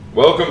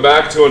Welcome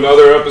back to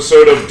another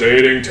episode of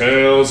Dating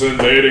Tales and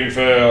Dating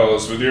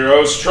Fails with your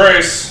host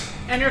Trace.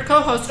 And your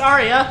co-host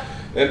Aria.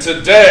 And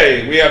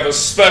today we have a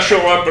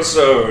special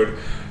episode.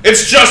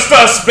 It's just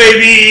us,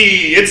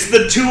 baby! It's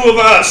the two of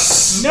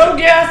us! No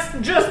guests,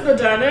 just the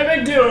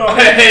dynamic duo.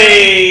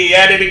 Hey,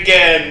 at it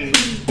again!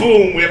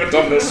 Boom! We haven't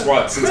done this,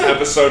 since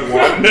episode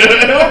 1?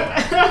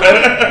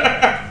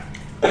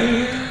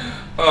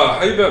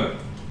 How you been?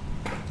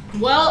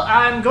 Well,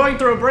 I'm going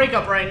through a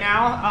breakup right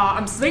now.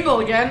 I'm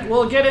single again.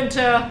 We'll get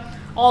into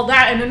all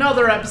that in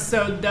another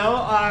episode,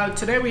 though.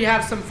 Today we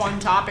have some fun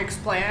topics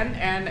planned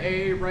and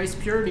a rice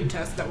purity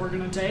test that we're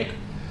going to take.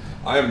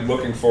 I am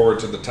looking forward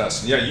to the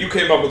test. Yeah, you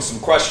came up with some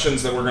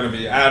questions that we're going to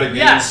be adding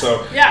in, so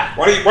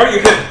why don't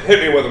you hit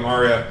me with them,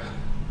 Aria?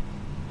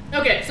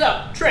 Okay,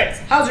 so, Trace,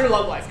 how's your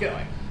love life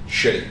going?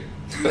 Shitty.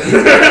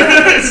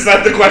 Is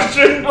that the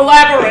question?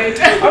 Elaborate.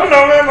 I don't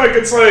know, man.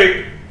 It's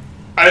like...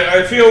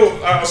 I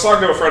feel... I was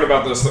talking to a friend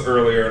about this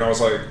earlier, and I was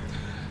like...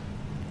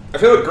 I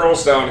feel like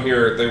girls down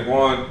here, they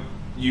want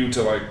you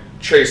to,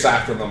 chase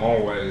after them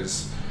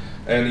always.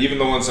 And even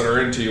the ones that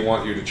are into you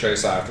want you to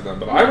chase after them.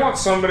 But I want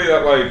somebody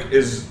that,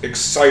 is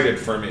excited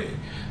for me.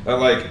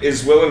 That,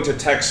 is willing to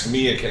text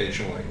me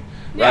occasionally.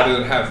 Rather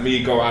than have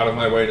me go out of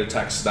my way to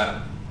text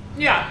them.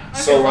 Yeah.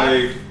 So,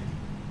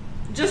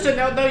 just a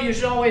note, though, you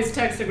should always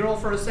text a girl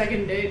for a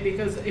second date,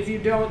 because if you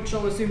don't,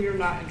 she'll assume you're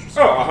not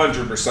interested. Oh,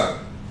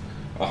 100%.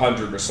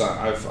 100%.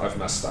 I've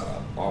messed that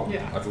up.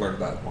 I've learned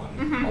that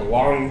one a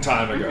long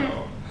time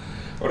ago.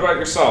 What about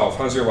yourself?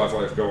 How's your love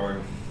life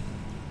going?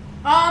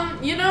 So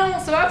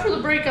after the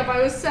breakup,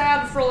 I was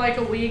sad for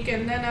a week,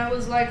 and then I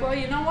was like, well,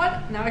 you know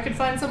what? Now I can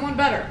find someone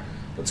better.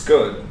 That's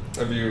good.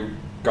 Have you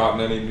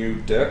gotten any new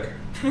dick?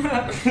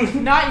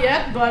 Not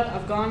yet, but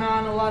I've gone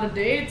on a lot of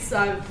dates.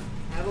 I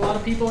have a lot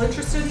of people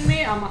interested in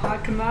me. I'm a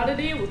hot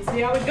commodity. Let's see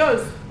how it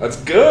goes. That's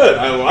good.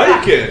 I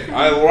like it.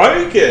 I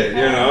like it.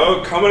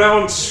 Coming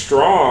out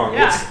strong.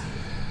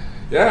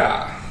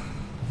 Yeah.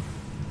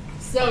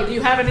 So, do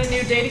you have any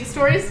new dating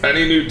stories?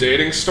 Any new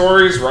dating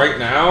stories right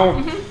now?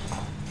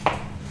 I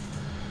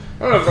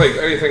don't have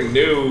anything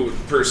new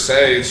per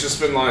se. It's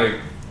just been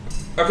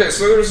okay,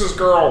 so there's this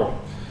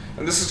girl,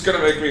 and this is gonna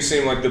make me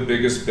seem like the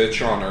biggest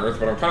bitch on earth,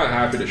 but I'm kind of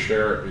happy to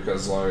share it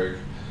because I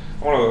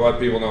want to let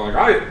people know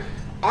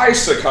I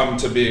succumbed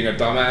to being a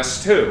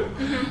dumbass too.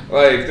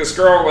 This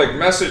girl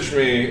messaged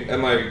me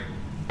and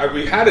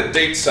we had a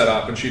date set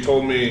up, and she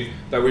told me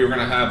that we were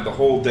gonna have the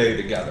whole day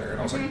together, and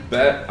I was like,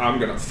 bet I'm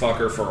gonna fuck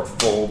her for a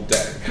full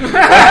day.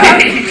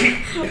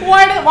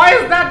 Why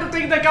is that the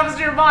thing that comes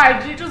to your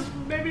mind? You just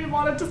maybe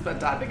wanted to spend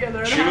time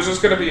together. She was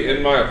just gonna be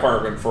in my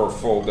apartment for a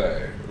full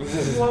day.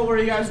 What were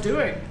you guys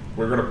doing?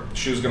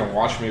 She was gonna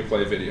watch me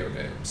play video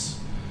games.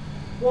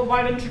 Well,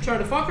 why didn't you try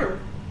to fuck her?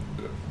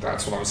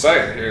 That's what I'm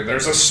saying. Here,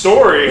 there's a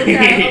story.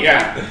 Okay.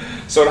 Yeah.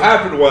 So what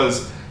happened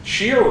was,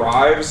 she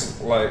arrives,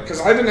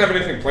 because I didn't have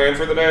anything planned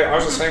for the day. I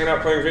was just hanging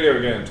out playing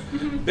video games.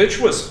 Bitch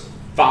was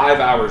 5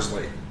 hours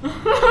late.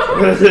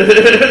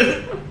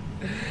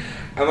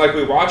 And,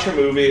 we watch a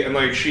movie,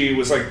 and, she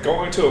was,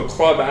 going to a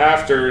club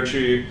after, and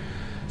she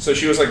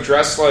was,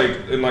 dressed,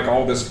 in,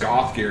 all this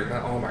goth gear. And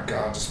oh, my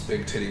God, just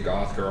big titty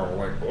goth girl.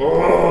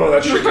 Oh,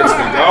 that shit gets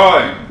me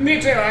going. Me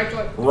too,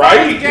 actually.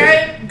 Right?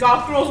 Gay,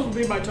 goth girls would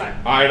be my type.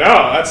 I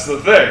know, that's the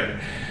thing.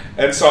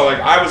 And so,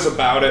 I was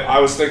about it. I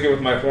was thinking with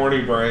my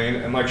horny brain,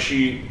 and,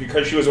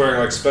 because she was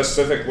wearing,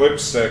 specific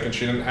lipstick, and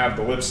she didn't have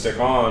the lipstick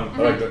on,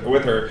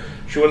 with her,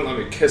 she wouldn't let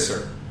me kiss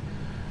her.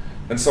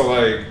 And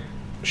so,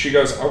 she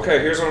goes, okay,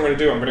 here's what I'm going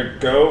to do. I'm going to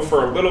go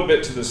for a little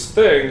bit to this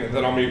thing, and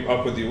then I'll meet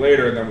up with you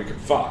later, and then we can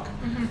fuck.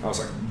 I was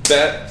like,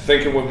 bet,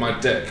 thinking with my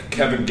dick,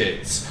 Kevin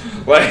Gates.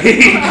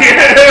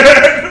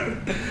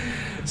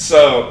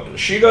 So,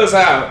 she goes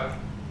out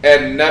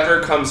and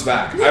never comes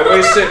back. I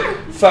wasted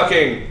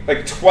fucking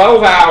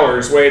 12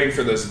 hours waiting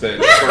for this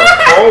bitch for a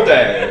whole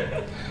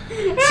day.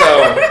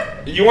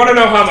 So, you want to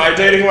know how my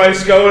dating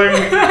life's going?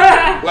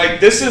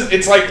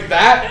 It's like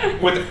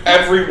that with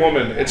every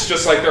woman. It's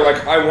just they're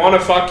like, I want to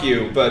fuck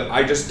you, but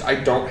I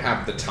don't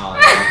have the time.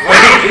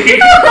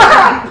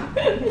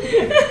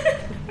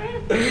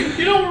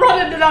 You don't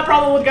run into that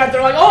problem with guys.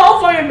 They're like, oh, I'll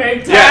fucking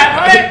make time.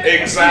 Yeah,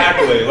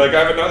 exactly. I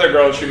have another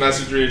girl, she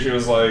messaged me, and she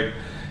was like,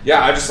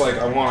 yeah, I just,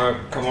 I want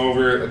to come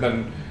over, and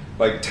then,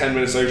 10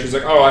 minutes later, she's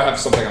like, oh, I have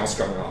something else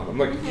going on. I'm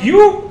like,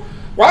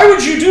 why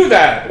would you do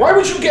that? Why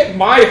would you get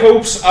my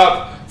hopes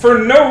up for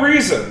no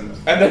reason,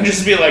 and then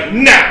just be like,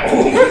 no?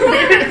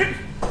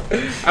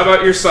 How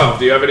about yourself?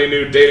 Do you have any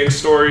new dating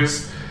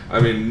stories?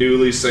 I mean,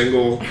 newly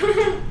single?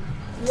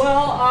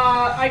 Well,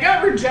 I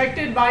got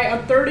rejected by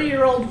a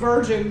 30-year-old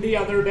virgin the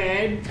other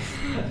day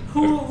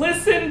who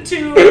listened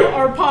to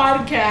our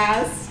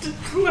podcast,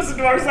 listened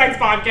to our sex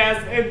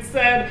podcast, and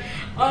said,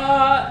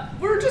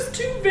 we're just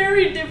two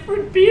very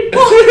different people.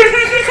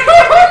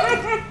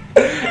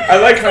 I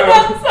like how...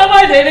 That's how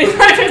my dating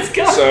life is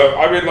going. So,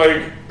 I mean,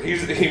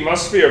 he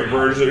must be a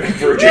virgin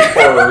for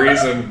a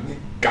reason.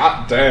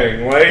 God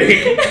dang,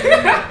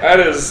 that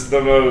is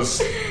the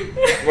most,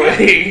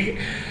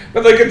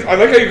 But like, I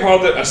like how you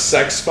called it a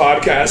sex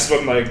podcast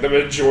when like the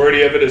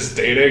majority of it is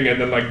dating, and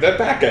then like the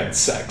back end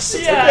sex.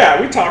 It's like, yeah,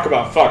 we talk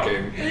about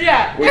fucking.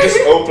 Yeah. We just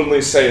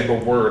openly say the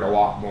word a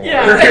lot more.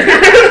 Yeah.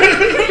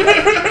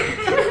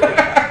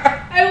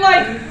 And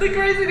like the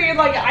crazy thing is,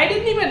 like, I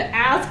didn't even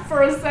ask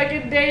for a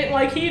second date.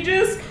 Like, he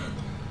just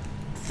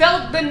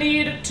felt the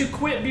need to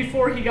quit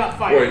before he got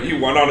fired. Wait, you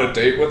went on a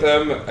date with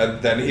him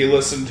and then he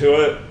listened to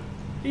it?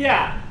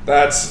 Yeah.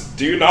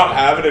 Do you not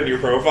have it in your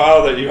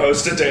profile that you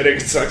host a dating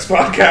and sex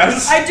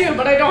podcast? I do,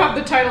 but I don't have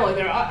the title in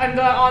there. And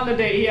on the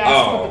date, he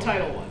asked what the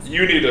title was.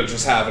 You need to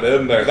just have it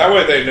in there. That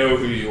way they know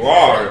who you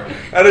are.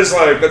 That is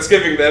like, that's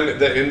giving them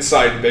the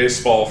inside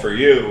baseball for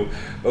you.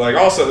 But like,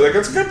 also, like,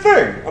 it's a good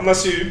thing.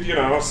 Unless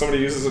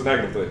somebody uses it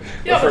negatively.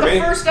 Yeah, but the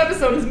first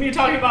episode is me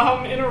talking about how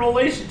I'm in a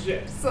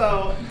relationship,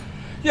 so...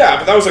 Yeah,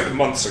 but that was like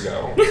months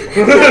ago.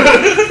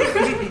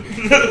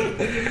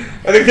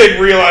 I think they'd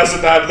realize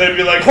that and they'd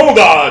be like, hold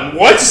on,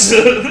 what?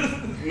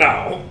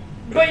 No.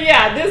 But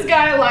yeah, this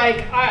guy,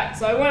 like,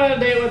 so I went on a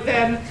date with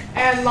him,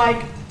 and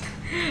like,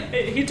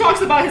 he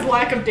talks about his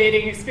lack of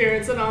dating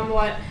experience, and I'm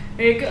like,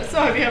 so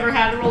have you ever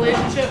had a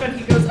relationship? And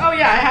he goes, oh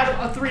yeah, I had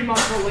a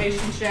 3-month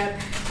relationship.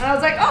 And I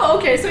was like, oh,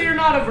 okay, so you're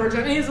not a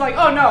virgin. And he's like,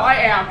 oh no, I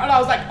am. And I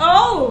was like,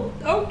 oh,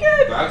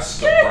 okay. That's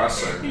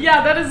depressing.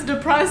 Yeah, that is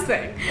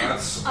depressing.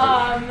 That's...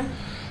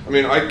 I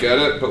mean, I get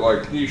it, but,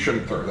 like, you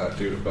shouldn't throw that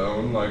dude a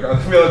bone. Like, I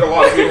feel like a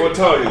lot of people would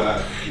tell you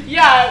that.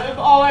 Yeah,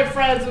 all my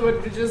friends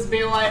would just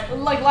be like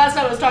last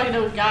time I was talking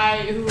to a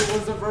guy who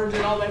was a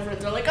virgin, all my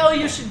friends are like, oh,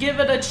 you should give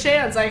it a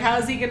chance. Like,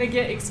 how's he going to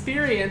get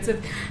experience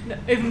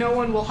if no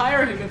one will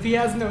hire him, if he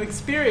has no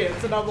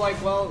experience? And I'm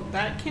like, well,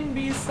 that can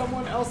be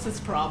someone else's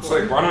problem.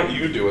 It's like, why don't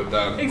you do it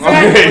then?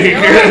 Exactly.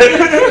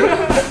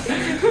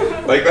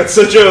 Like, that's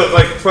such a,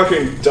 like,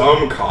 fucking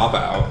dumb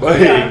cop-out. Like...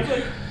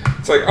 Yeah,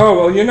 it's like,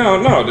 oh, well,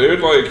 no,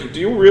 dude, like, do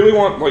you really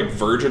want, like,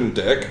 virgin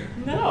dick?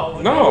 No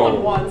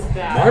one wants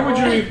that. Why would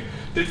you...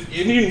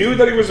 You knew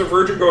that he was a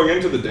virgin going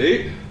into the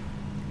date?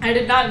 I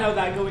did not know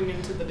that going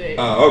into the date.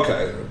 Oh,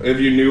 okay. If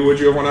you knew, would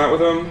you have went out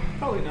with him?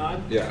 Probably not.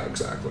 Yeah,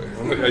 exactly.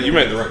 You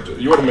would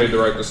have made the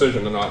right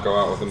decision to not go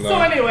out with him, though. So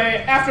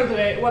anyway, after the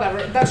date,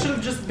 whatever, that should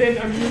have just been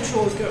a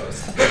mutual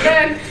ghost. But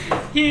then,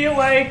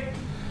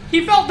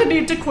 he felt the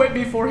need to quit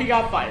before he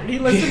got fired. He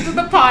listened to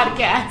the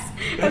podcast,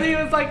 and he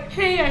was like,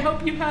 hey, I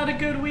hope you had a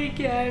good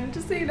weekend.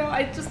 Just so you know,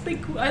 I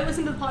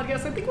listened to the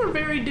podcast. I think we're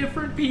very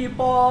different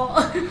people.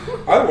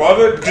 I love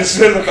it, just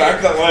in the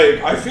fact that,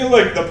 like, I feel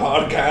like the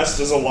podcast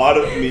is a lot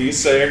of me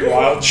saying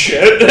wild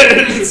shit.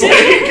 It's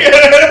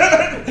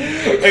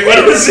like, what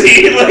is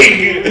he,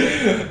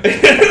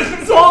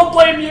 like... So I'll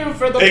blame you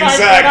for the fact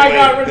that I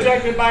got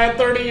rejected by a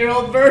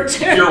 30-year-old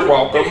virgin. You're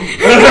welcome.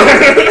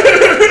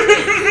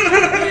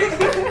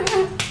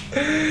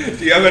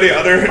 Do you have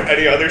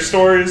any other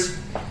stories?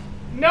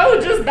 No,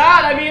 just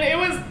that. I mean, it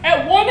was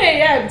at 1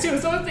 a.m. too,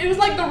 so it was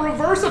like the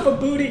reverse of a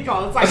booty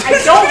call. It's like,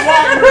 I don't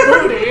want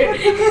your booty.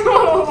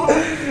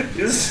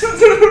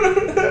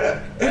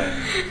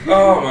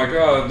 Oh my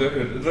god,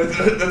 dude.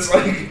 It's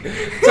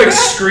like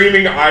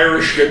screaming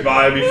Irish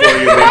goodbye before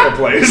you leave a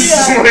place.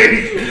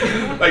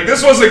 Yeah. Like,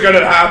 this wasn't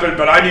gonna happen,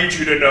 but I need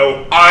you to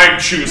know I'm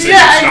choosing it's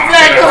not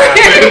gonna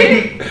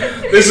happen.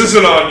 This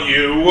isn't on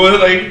you.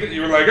 Like,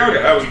 you were like,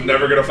 okay, I was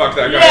never gonna fuck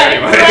that guy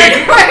anyway.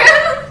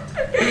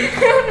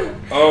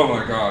 Oh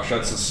my gosh,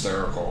 that's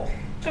hysterical.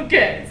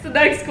 Okay, so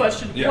next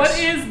question. Yes. What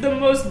is the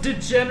most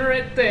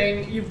degenerate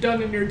thing you've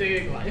done in your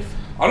dating life?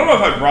 I don't know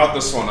if I brought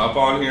this one up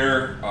on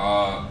here,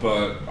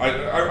 but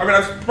I mean,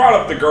 I've brought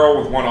up the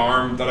girl with one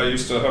arm that I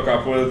used to hook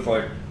up with.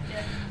 Like,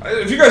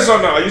 if you guys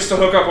don't know, I used to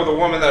hook up with a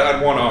woman that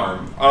had one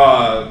arm.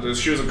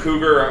 She was a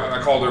cougar.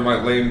 I called her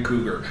my lame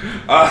cougar.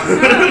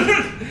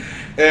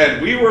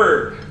 And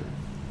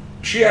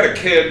she had a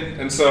kid,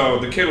 and so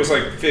the kid was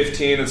like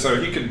 15, and so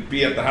he could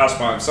be at the house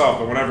by himself,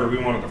 but whenever we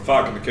wanted to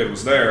fuck and the kid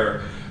was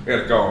there, we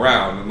had to go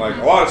around. And like,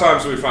 a lot of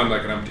times we'd find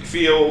like an empty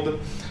field,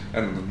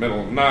 and in the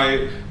middle of the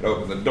night, I'd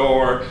open the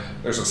door.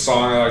 There's a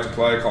song I like to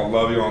play called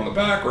Love You on the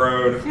Back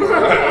Road.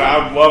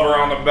 I'd love her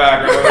on the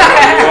back road.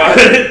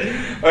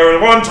 There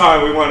was one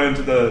time we went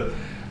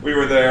we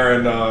were there,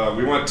 and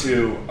we went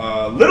to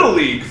Little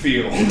League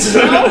field.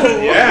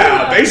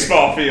 Yeah,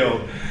 baseball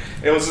field.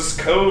 It was this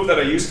cove that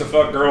I used to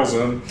fuck girls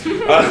in.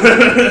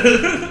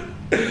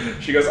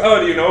 She goes, oh,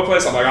 do you know a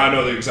place? I'm like, I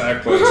know the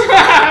exact place.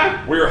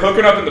 We were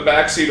hooking up in the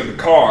backseat of the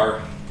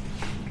car,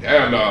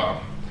 and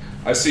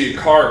I see a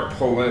car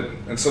pull in.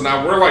 And so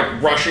now we're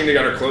like rushing to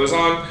get our clothes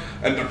on,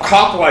 and the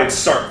cop lights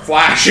start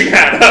flashing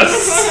at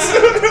us.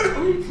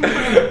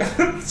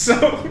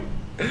 So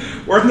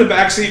we're in the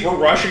backseat, we're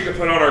rushing to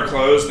put on our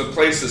clothes. The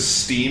place is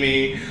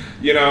steamy.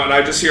 And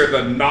I just hear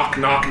the knock,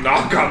 knock,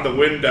 knock on the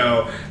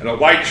window and a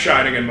light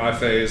shining in my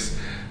face.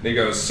 And he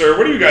goes, sir,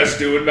 what are you guys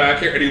doing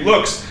back here? And he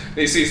looks, and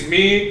he sees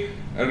me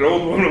and an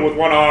old woman with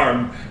one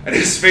arm. And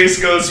his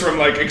face goes from,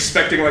 like,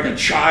 expecting, like, a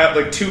child,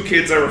 like, 2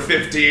 kids that were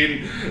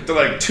 15 to,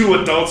 like, 2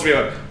 adults being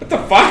like, what the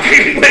fuck?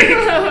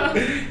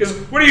 He goes,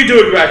 what are you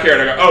doing back here?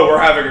 And I go, oh, we're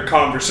having a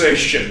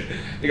conversation.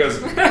 He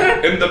goes,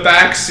 in the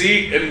back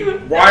seat,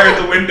 and why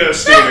are the windows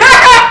steaming?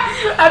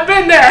 I've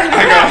been there.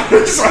 I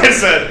go, so I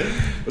said,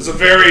 it was a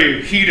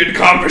very heated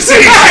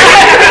conversation.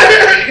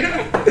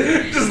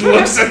 Just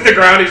looks at the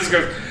ground, he just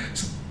goes,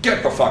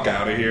 get the fuck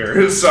out of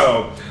here.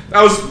 So,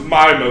 that was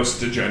my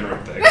most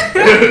degenerate thing.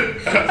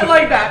 I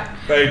like that.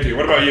 Thank you.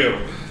 What about you?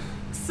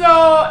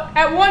 So,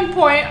 at one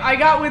point, I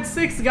got with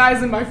 6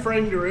 guys in my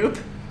friend group.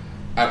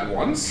 At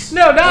once?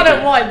 No, not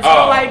at once. Oh.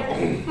 But,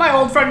 like, my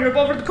old friend group,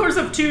 over the course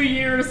of 2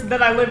 years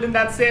that I lived in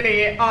that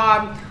city,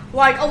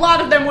 like, a lot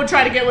of them would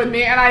try to get with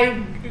me,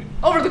 and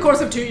over the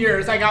course of 2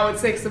 years, I got with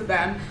 6 of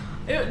them.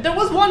 There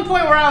was one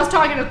point where I was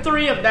talking to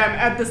 3 of them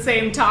at the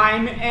same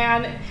time,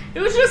 and it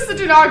was just such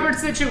an awkward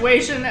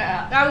situation.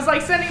 I was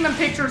like sending them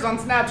pictures on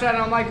Snapchat, and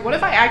I'm like, what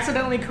if I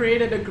accidentally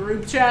created a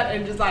group chat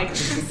and just like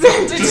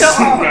sent it to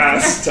all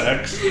mass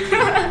text?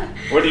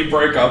 When you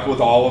break up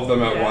with all of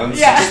them at once?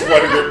 Yeah.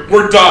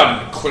 We're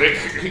done. Click.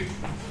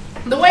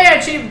 The way I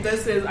achieved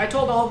this is I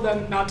told all of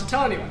them not to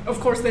tell anyone. Of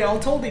course, they all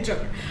told each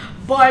other.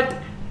 But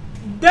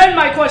then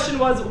my question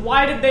was,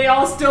 why did they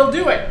all still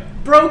do it?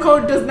 Bro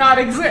code does not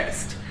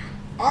exist.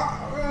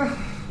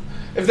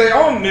 If they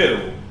all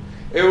knew,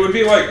 it would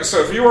be like,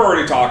 so if you were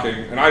already talking,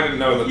 and I didn't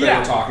know that they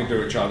were talking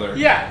to each other,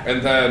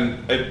 and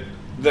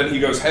then he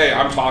goes, hey,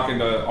 I'm talking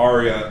to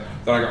Arya,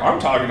 then I go, I'm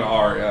talking to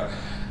Arya.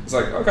 It's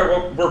like, okay,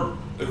 well,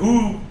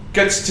 who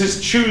gets to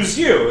choose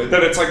you? And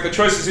then it's like, the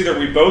choice is either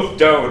we both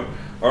don't,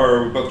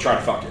 or we both try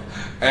to fuck you.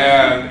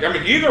 And, I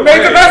mean, either Make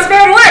way. the best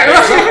man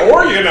win!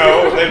 Or, you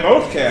know, they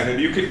both can,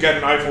 and you could get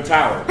an Eiffel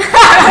Tower.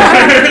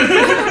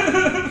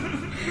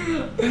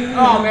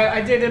 Oh man,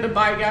 I dated a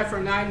bi guy for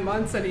 9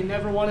 months and he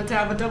never wanted to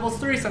have a doubles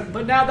threesome,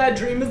 but now that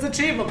dream is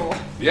achievable.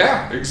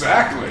 Yeah,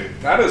 exactly.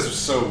 That is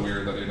so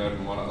weird that he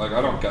didn't want to, like, I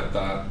don't get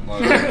that.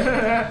 Like,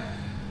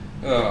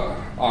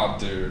 oh,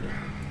 dude.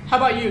 How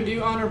about you? Do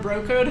you honor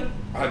bro code?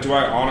 Do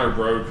I honor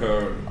bro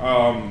code?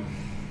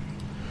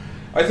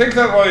 I think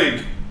that,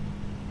 like,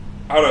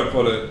 how do I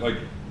put it? Like,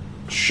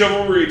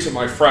 chivalry to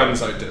my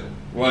friends I do.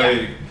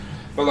 Like,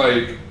 but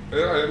like,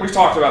 we've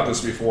talked about this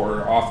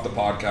before off the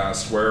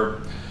podcast where,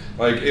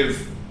 like,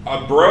 if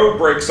a bro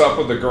breaks up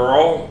with a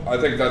girl, I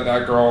think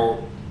that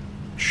girl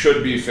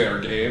should be fair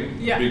game.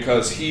 Yeah.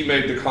 Because he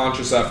made the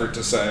conscious effort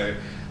to say,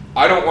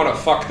 I don't want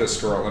to fuck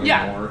this girl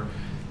anymore.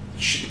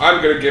 Yeah.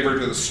 I'm going to give her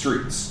to the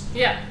streets.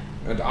 Yeah.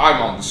 And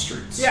I'm on the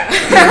streets. Yeah.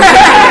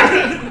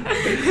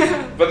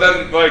 But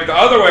then, like, the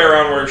other way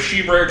around where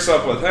she breaks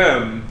up with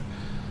him,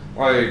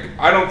 like,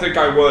 I don't think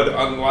I would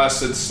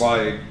unless it's,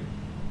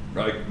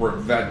 like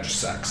revenge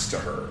sex to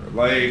her.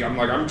 Like,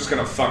 I'm just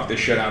gonna fuck the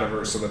shit out of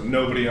her so that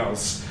nobody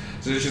else.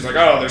 So she's like,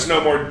 oh, there's no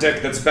more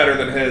dick that's better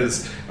than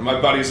his, and my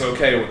buddy's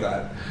okay with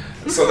that.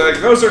 So like,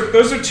 those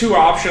are 2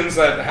 options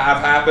that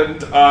have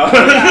happened.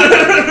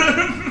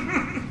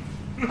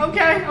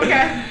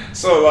 Okay.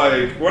 So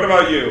like, what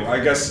about you? I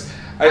guess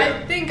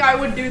I think I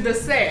would do the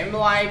same.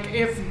 Like,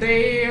 if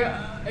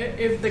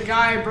the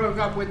guy broke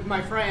up with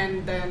my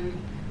friend, then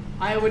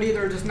I would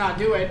either just not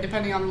do it,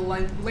 depending on the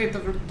length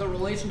of the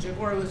relationship,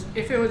 or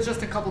if it was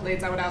just a couple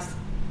dates, I would ask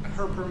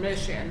her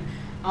permission.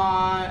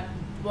 But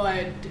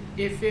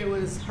if it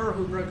was her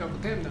who broke up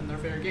with him, then they're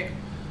fair game.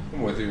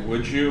 I'm with you.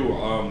 Would you,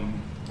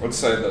 let's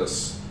say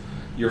this,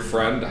 your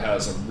friend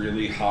has a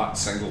really hot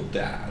single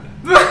dad.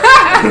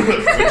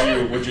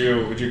 would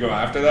you go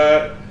after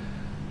that?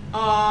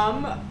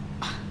 I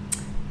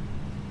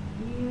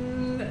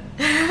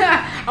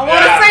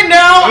want to say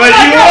no. But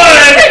you would.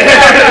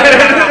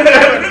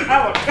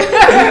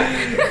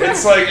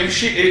 It's like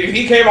if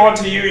he came on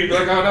to you, you'd be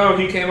like, oh no,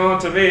 he came on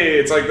to me.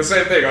 It's like the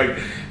same thing. Like,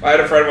 if I had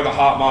a friend with a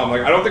hot mom,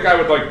 like, I don't think I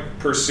would like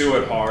pursue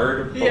it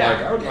hard, but like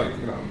I would, like,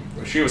 you know,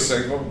 if she was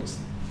single, just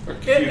a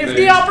few if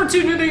the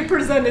opportunity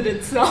presented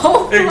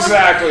itself.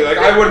 Exactly. Like,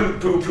 I wouldn't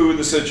poo-poo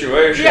the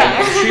situation.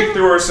 Yeah. If she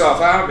threw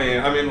herself at me,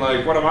 I mean,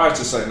 like, what am I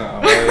to say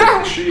no?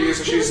 Like,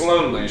 she's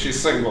lonely.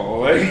 She's single.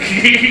 Like,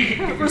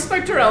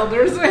 respect her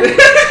elders.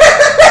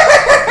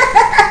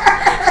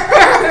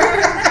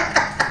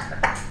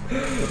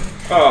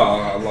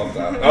 Oh, I love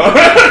that.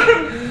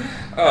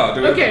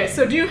 Okay,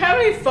 so do you have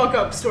any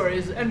fuck-up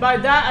stories? And by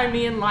that, I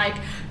mean, like,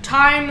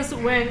 times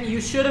when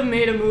you should have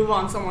made a move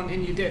on someone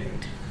and you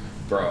didn't.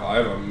 Bro, I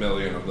have a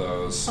million of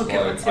those. Okay,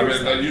 like, let's hear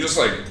some. you just,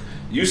 like,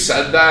 you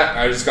said that,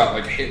 I just got,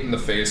 like, hit in the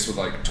face with,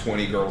 like,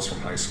 20 girls from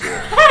high school.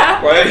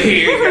 Like,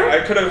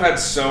 I could have had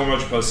so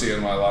much pussy in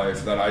my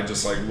life that I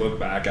just, like, look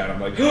back at. I'm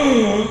like,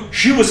 oh,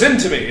 she was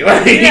into me.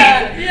 Like,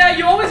 yeah,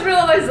 you always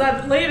realize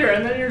that later,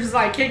 and then you're just,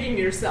 like, kicking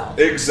yourself.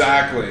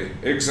 Exactly.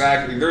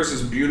 There's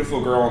this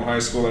beautiful girl in high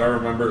school that I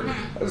remember.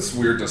 That's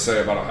weird to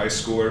say about a high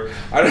schooler.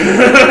 I know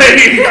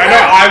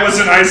I was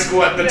in high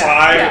school at the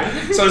time,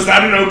 yeah. So is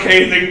that an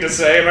okay thing to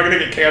say? Am I going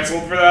to get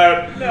canceled for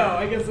that? No,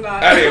 I guess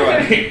not.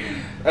 Anyway.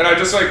 And I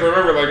just, like,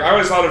 remember, like, I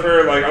always thought of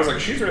her, like, I was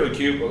like, she's really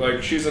cute, but,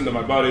 like, she's into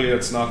my buddy,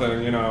 it's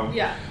nothing, you know?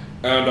 Yeah.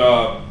 And,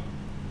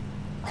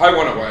 I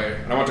went away,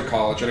 and I went to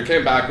college, and I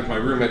came back with my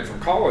roommate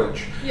from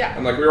college. Yeah.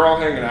 And, like, we were all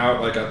hanging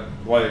out, like,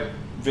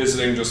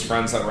 visiting just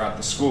friends that were at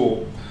the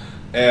school.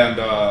 And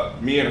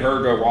me and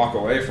her go walk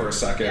away for a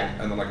second,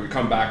 and then, like, we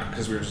come back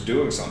because we were just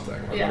doing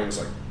something. My buddy was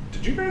like,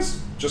 did you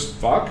guys just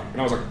fuck? And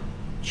I was like,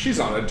 she's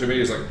on it to me.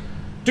 He's like,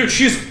 dude,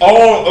 she's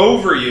all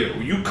over you.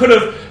 You could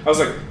have... I was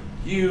like,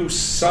 you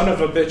son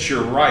of a bitch,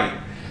 you're right.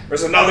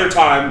 There's another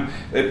time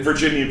at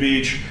Virginia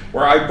Beach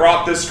where I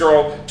brought this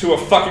girl to a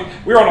fucking...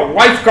 We were on a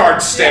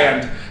lifeguard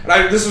stand,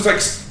 and this was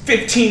like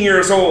 15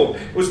 years old.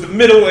 It was the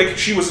middle, like,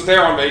 she was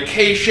there on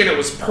vacation. It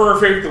was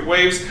perfect, the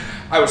waves.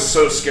 I was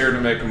so scared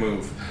to make a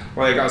move.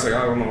 Like, I was like,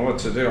 I don't know what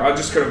to do. I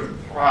just could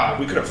have...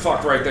 we could have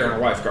fucked right there in a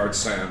lifeguard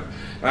stand.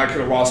 And I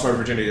could have lost my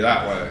virginity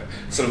that way.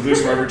 Instead of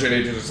losing my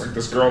virginity to just, like,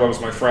 this girl that was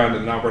my friend,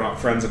 and now we're not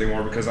friends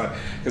anymore because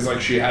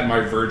like, she had my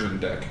virgin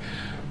dick.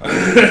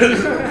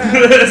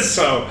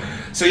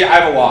 So yeah, I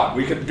have a lot.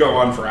 We could go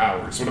on for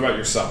hours. What about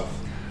yourself?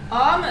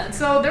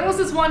 So there was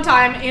this one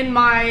time in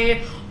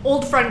my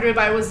old friend group,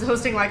 I was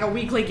hosting, like, a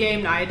weekly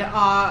game night.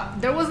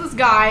 There was this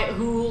guy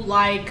who,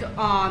 like,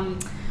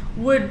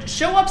 would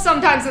show up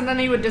sometimes and then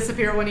he would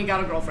disappear when he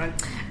got a girlfriend.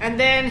 And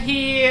then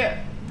he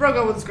broke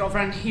up with his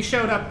girlfriend. He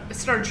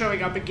started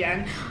showing up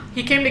again.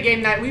 He came to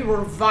game night. We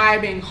were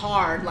vibing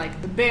hard.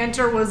 Like, the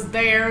banter was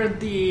there.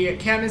 The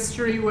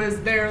chemistry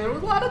was there. There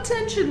was a lot of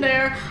tension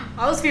there.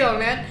 I was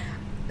feeling it.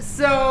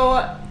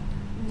 So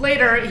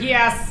later he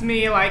asked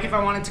me, like, if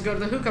I wanted to go to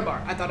the hookah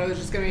bar. I thought it was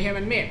just going to be him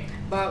and me.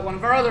 But one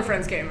of our other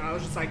friends came, and I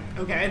was just like,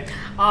 okay.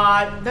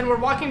 Then we're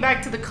walking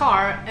back to the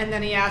car, and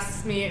then he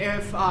asks me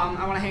if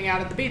I want to hang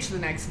out at the beach the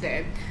next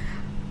day.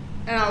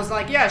 And I was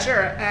like, yeah,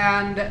 sure.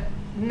 And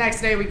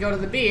next day we go to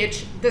the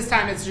beach. This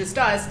time it's just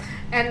us.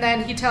 And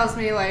then he tells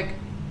me, like,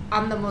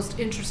 I'm the most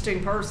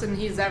interesting person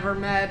he's ever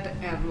met.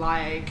 And,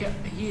 like,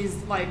 he's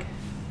like...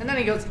 And then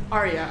he goes,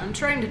 Arya, I'm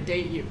trying to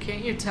date you.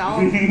 Can't you tell?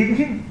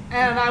 And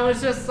I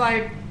was just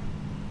like...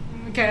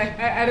 Okay,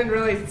 I didn't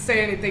really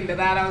say anything to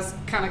that. I was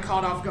kind of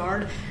caught off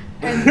guard.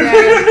 And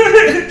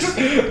then...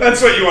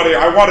 That's what you want to hear.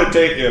 I want to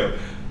date you.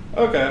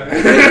 Okay.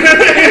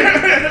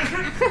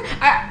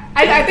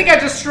 I think I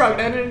just shrugged.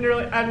 I didn't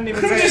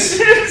even say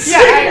anything.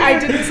 Yeah, I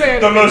didn't say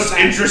anything. The most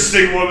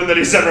interesting woman that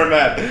he's ever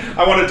met.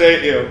 I want to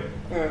date you.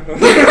 I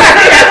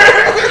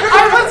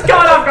was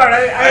caught off guard.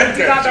 I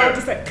did not know what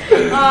to say.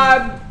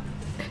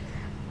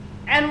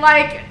 And,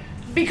 like,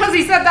 because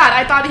he said that,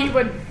 I thought he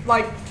would,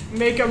 like,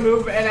 make a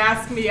move and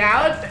ask me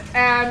out.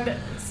 And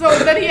so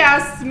then he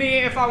asked me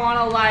if I want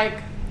to,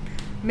 like,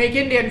 make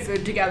Indian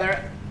food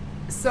together.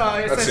 So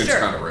I said, seems sure.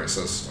 kind of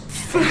racist.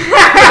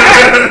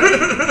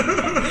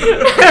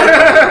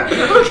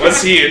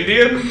 Was he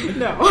Indian?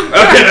 No.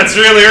 Okay, that's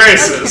really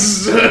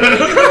racist.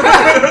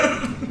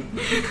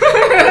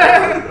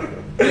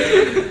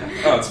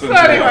 Oh, it's been too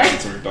long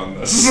since we've done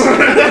this.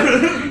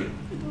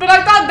 But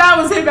I thought that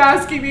was him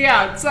asking me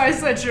out, so I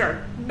said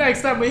sure.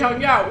 Next time we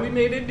hung out, we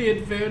made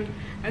Indian food.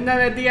 And then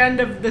at the end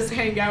of this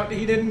hangout,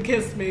 he didn't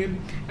kiss me.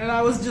 And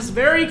I was just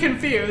very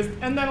confused.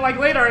 And then, like,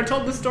 later I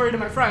told the story to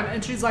my friend,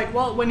 and she's like,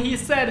 well, when he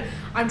said,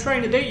 I'm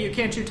trying to date you,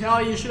 can't you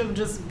tell? You should have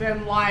just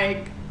been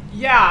like,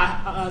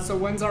 yeah, so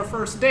when's our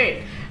first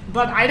date?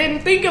 But I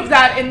didn't think of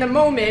that in the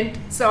moment,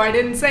 so I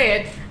didn't say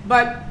it.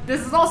 But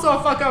this is also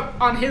a fuck up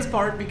on his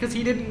part because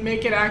he didn't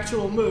make an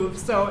actual move.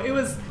 So it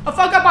was a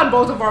fuck up on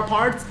both of our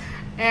parts.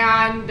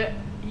 And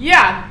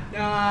yeah,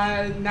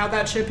 now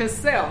that ship has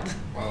sailed.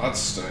 Well, that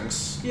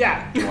stinks.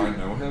 Yeah. Do I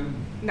know him?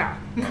 No.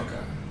 Okay.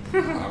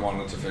 I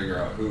wanted to figure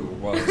out who it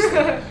was.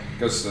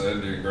 Because the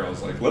Indian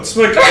girl's like, let's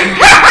make Indian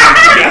food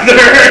together.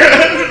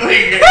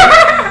 Like,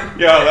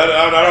 yeah,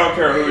 I don't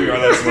care who you are,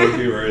 that's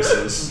low-key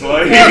racist.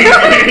 Like,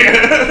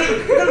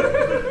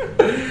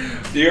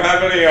 do you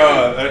have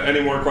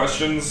any more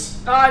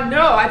questions?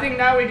 No, I think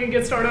now we can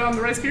get started on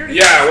the rice purity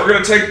test. Yeah, we're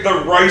going to take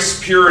the rice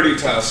purity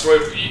test.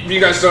 If you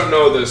guys don't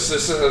know this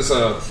is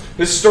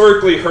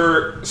historically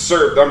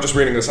served, I'm just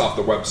reading this off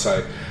the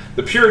website.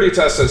 The purity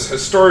test has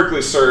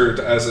historically served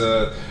as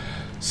a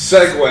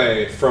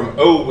segue from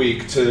O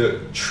Week to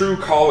true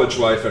college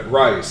life at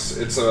Rice.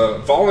 It's a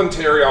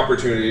voluntary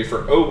opportunity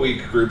for O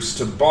Week groups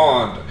to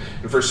bond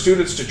and for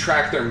students to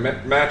track their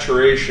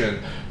maturation,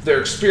 their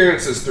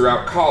experiences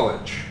throughout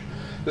college.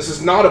 This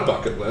is not a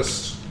bucket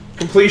list.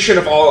 Completion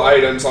of all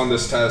items on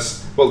this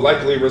test will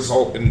likely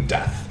result in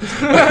death.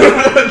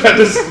 That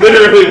is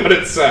literally what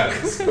it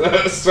says.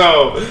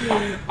 So,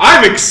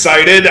 I'm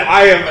excited.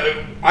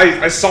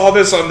 I saw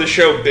this on the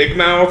show Big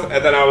Mouth,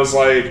 and then I was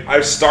like, I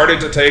started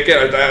to take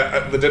it.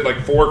 I did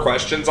like 4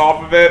 questions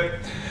off of it,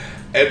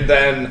 and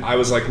then I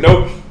was like,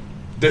 nope,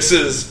 this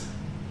is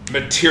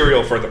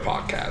material for the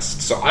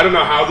podcast. So I don't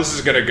know how this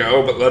is going to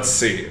go, but let's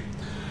see.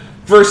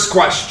 First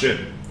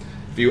question.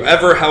 Have you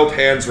ever held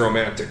hands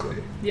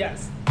romantically?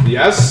 Yes.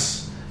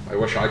 Yes? I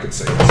wish I could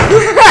say this. No,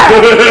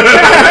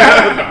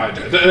 I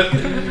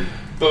did.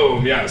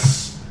 Boom,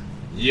 yes.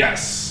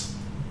 Yes.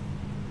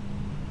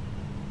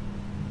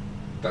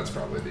 That's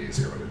probably the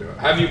easier way to do it.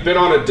 Have you been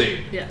on a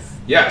date? Yes.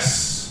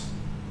 Yes.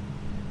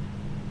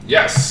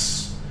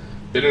 Yes.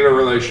 Been in a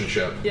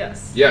relationship?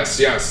 Yes. Yes,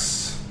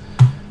 yes.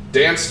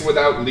 Danced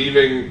without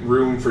leaving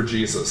room for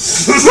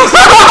Jesus.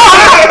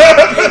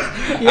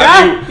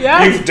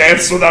 You've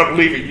danced without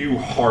leaving, you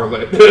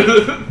harlot.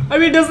 I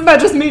mean, doesn't that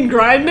just mean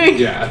grinding?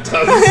 Yeah, it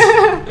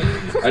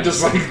does. I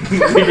just like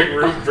leaving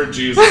room for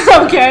Jesus.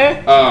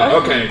 Okay.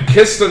 Okay,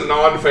 kissed a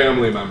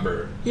non-family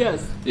member.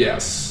 Yes.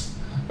 Yes.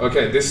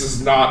 Okay, this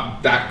is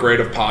not that great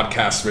of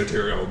podcast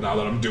material now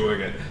that I'm doing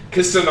it.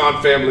 Kissed a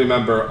non-family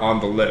member on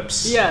the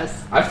lips.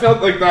 Yes. I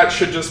felt like that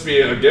should just be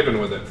a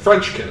given with it.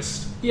 French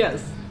kissed.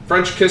 Yes.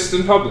 French kissed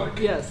in public.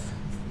 Yes.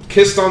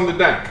 Kissed on the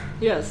neck.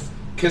 Yes.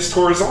 Kissed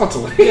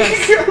horizontally.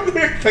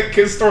 Yes.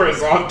 Kissed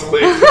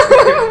horizontally.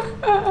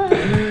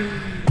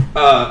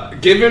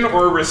 Given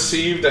or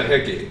received a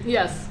hickey.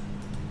 Yes.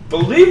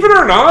 Believe it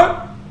or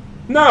not,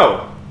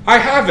 no. I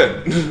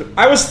haven't.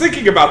 I was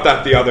thinking about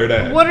that the other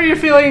day. What are your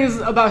feelings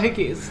about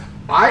hickeys?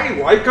 I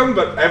like them,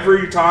 but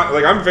every time,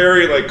 like, I'm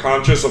very, like,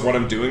 conscious of what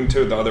I'm doing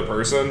to the other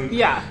person.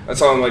 Yeah. That's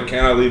how I'm like,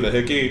 can I leave a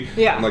hickey?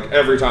 Yeah. And, like,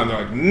 every time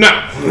they're like, no.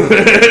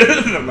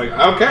 I'm like,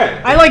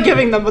 okay. I like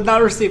giving them, but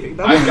not receiving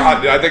them.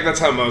 I think that's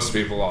how most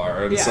people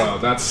are. And so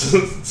that's,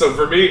 so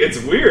for me,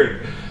 it's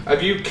weird.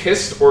 Have you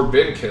kissed or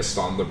been kissed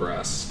on the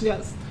breast?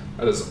 Yes.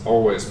 That is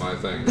always my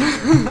thing.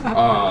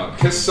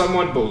 Kiss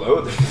someone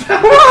below the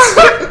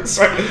belt.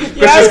 Sorry.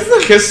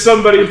 Yes. Kiss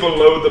somebody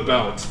below the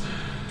belt.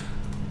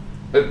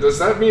 Does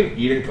that mean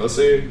eating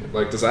pussy?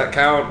 Like, does that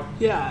count?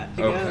 Yeah,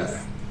 I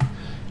guess.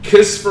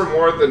 Kiss for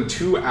more than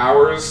 2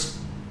 hours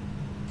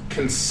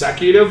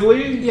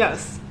consecutively?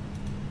 Yes.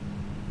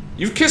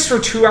 You've kissed for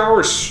 2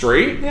 hours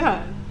straight?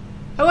 Yeah.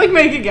 I like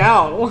making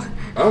out.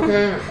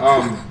 Okay.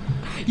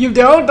 You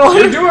don't?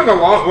 You're doing a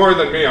lot more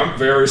than me. I'm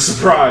very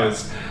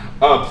surprised.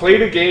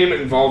 Played a game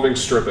involving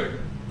stripping.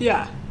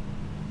 Yeah.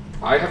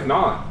 I have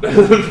not.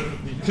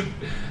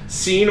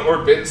 Seen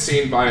or been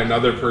seen by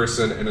another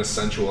person in a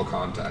sensual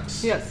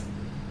context. Yes.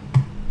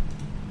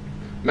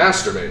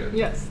 Masturbated.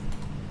 Yes.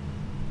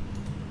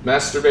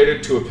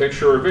 Masturbated to a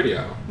picture or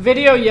video.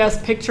 Video,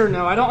 yes. Picture,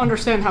 no. I don't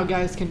understand how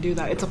guys can do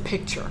that. It's a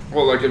picture.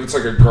 Like if it's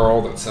like a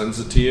girl that sends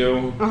it to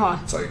you,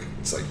 it's like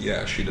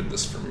yeah, she did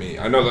this for me.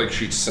 I know like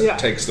she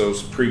takes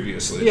those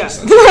previously. Yeah.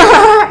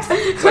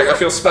 It's like I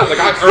feel like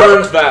I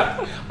earned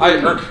that.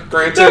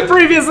 Granted,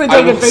 previously I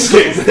will taken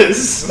say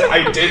this: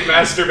 I did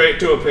masturbate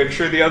to a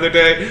picture the other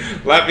day.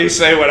 Let me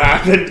say what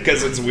happened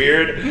because it's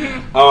weird.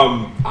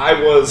 I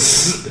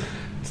was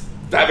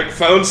having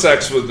phone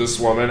sex with this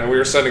woman, and we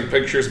were sending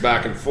pictures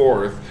back and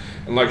forth.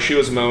 And like she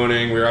was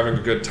moaning, we were having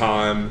a good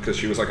time because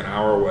she was like an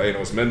hour away and it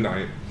was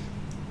midnight.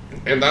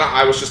 And then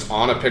I was just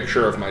on a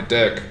picture of my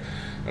dick,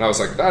 and I was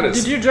like, "That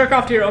is." Did you jerk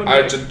off to your own dick?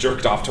 I just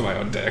jerked off to my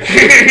own dick.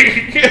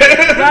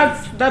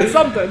 That's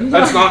something.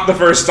 That's not the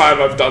first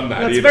time I've done that.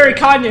 That's either. very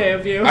Kanye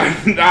of you.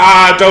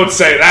 Don't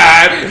say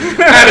that.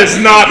 That is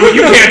not.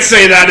 You can't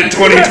say that in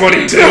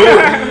 2022.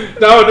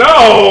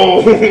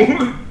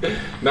 No.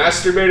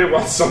 Masturbated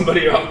while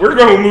somebody else. We're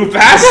going to move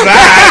past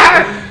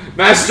that.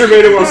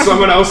 Masturbated while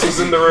someone else was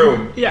in the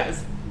room.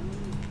 Yes.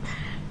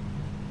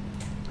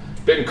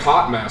 Been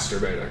caught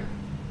masturbating.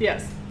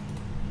 Yes.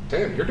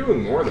 Damn, you're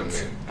doing more than me.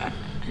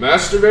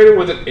 Masturbated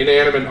with an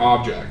inanimate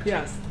object.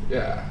 Yes.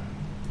 Yeah.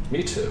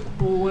 Me too.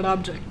 Well, what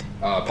object?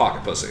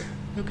 Pocket pussy.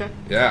 Okay.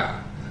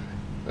 Yeah.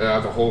 I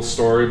have a whole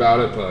story about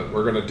it, but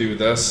we're going to do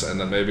this, and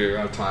then maybe if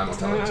I have time, I'll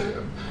tell it to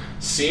you.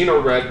 Seen or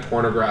read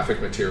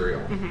pornographic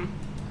material. Mm-hmm.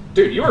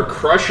 Dude, you are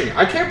crushing it.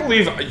 I can't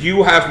believe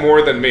you have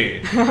more than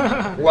me.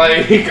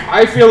 Like,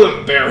 I feel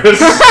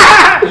embarrassed.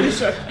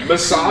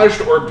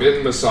 Massaged or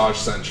been massaged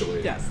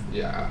sensually? Yes.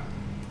 Yeah.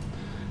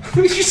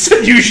 You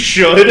said you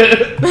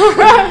should.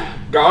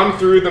 Gone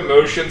through the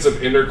motions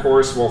of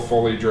intercourse while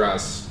fully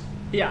dressed?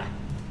 Yeah.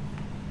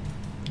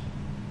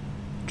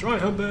 Try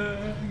a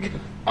bag.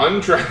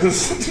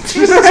 Undressed.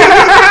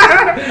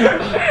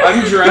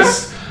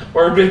 Undressed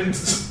or been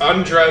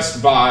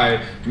undressed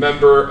by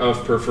member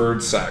of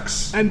preferred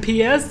sex.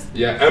 MPS?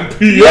 Yeah,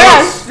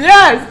 MPS!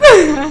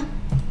 Yes!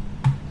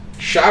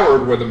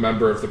 Showered with a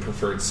member of the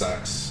preferred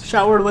sex.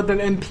 Showered with an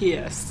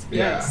MPS.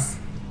 Yeah. Yes.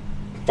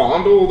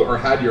 Fondled or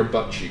had your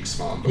butt cheeks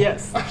fondled?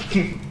 Yes.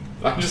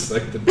 I just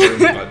like the term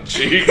butt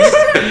cheeks.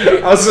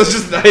 Also,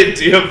 just the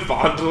idea of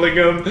fondling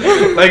them.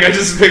 Like, I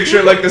just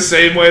picture like the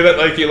same way that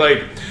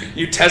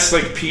you test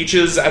like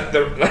peaches at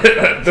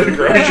the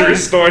grocery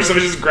store.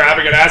 Someone's just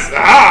grabbing an ass.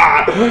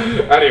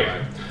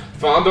 Anyway,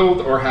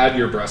 fondled or had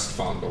your breast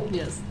fondled?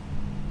 Yes.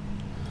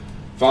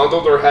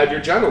 Fondled or had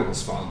your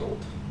genitals fondled?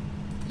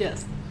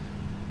 Yes.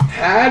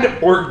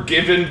 Had or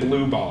given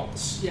blue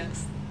balls?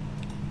 Yes.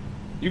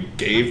 You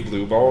gave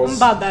blue balls? I'm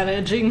about that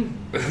edging.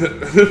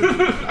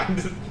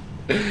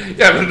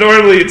 Yeah, but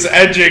normally it's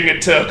edging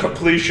into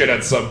completion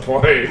at some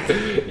point.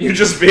 You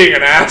just being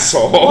an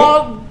asshole.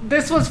 Well,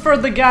 this was for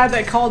the guy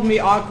that called me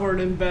awkward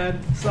in bed.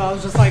 So I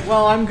was just like,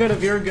 well, I'm good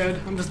if you're good.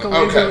 I'm just going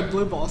to leave you with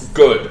blue balls.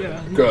 Good.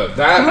 Yeah. Good.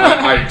 That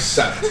I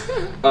accept.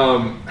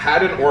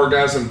 Had an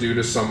orgasm due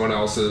to someone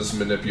else's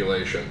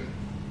manipulation?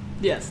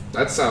 Yes.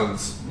 That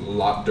sounds a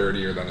lot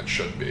dirtier than it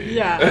should be.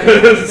 Yeah.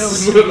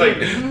 Like,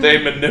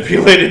 they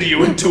manipulated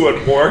you into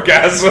an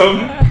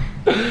orgasm?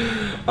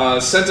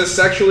 Sent a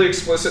sexually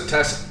explicit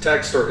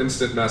text or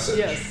instant message?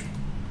 Yes.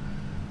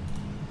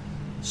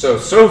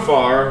 So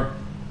far,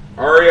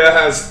 Aria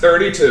has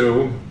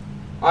 32.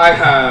 I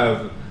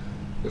have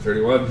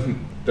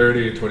 31,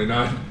 30,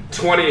 29,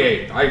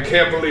 28. I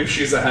can't believe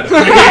she's ahead of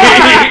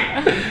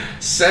me.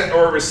 Sent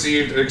or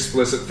received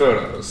explicit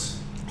photos.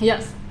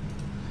 Yes.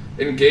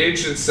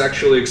 Engaged in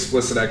sexually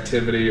explicit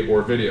activity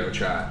or video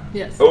chat.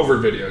 Yes. Over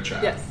video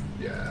chat. Yes.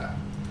 Yeah.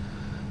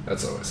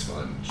 That's always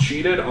fun.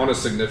 Cheated on a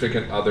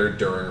significant other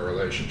during a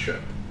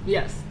relationship.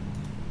 Yes.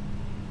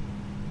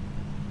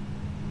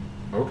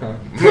 Okay.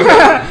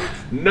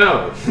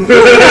 No.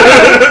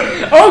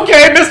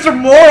 Okay, Mr.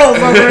 Morals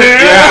over here.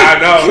 Yeah, I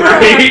know,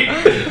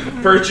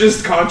 right?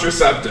 Purchased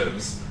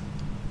contraceptives.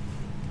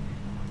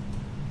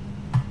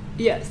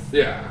 Yes.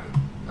 Yeah.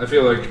 I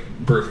feel like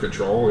birth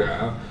control,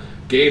 yeah.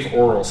 Gave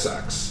oral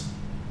sex.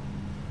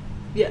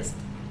 Yes.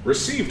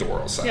 Received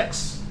oral sex.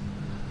 Yes.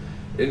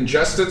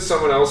 Ingested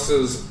someone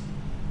else's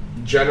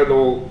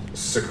genital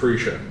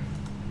secretion.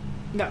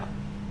 No.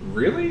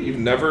 Really? You've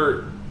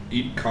never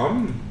eat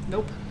cum?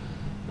 Nope.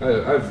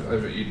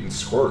 I've eaten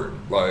squirt.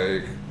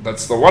 Like,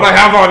 that's the one I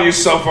have on you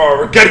so far.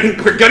 We're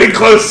getting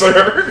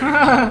closer.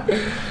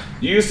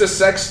 Used a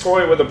sex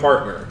toy with a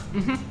partner.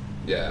 Mm-hmm.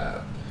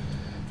 Yeah.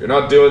 If you're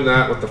not doing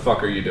that, what the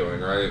fuck are you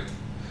doing, right?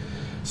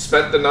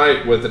 Spent the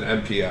night with an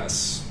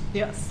MPS.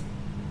 Yes.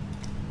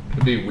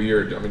 It'd be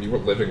weird. I mean, you were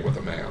living with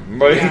a man.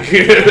 Like,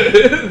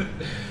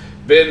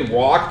 been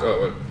walked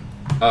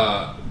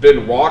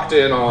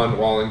in on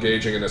while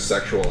engaging in a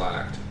sexual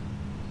act.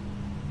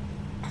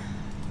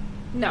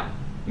 No.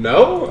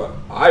 No,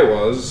 I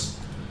was.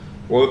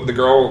 Well, the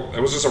girl, it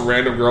was just a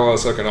random girl I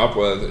was hooking up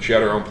with. She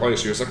had her own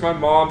place. She was like, my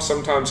mom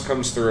sometimes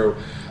comes through.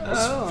 I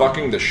was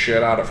fucking the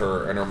shit out of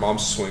her, and her mom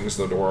swings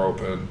the door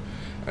open.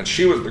 And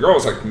the girl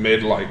was like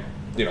mid, like,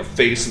 you know,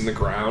 face in the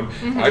ground.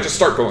 Mm-hmm. I just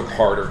start going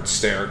harder and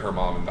staring her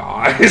mom in the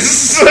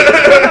eyes.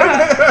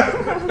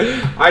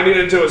 I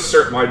needed to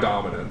assert my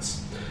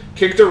dominance.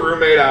 Kicked a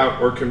roommate out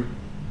or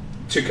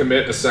to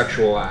commit a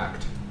sexual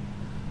act.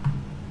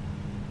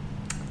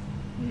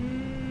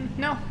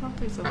 No, I don't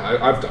think so.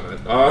 I've done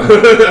it.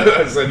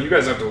 I said, you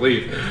guys have to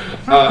leave.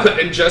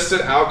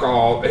 Ingested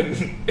alcohol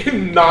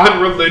in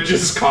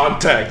non-religious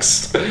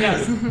context.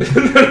 Yes.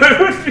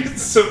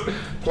 So,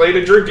 played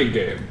a drinking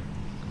game.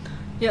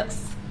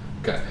 Yes.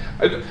 Okay.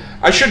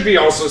 I should be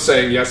also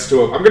saying yes to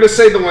them. I'm going to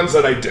say the ones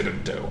that I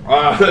didn't do.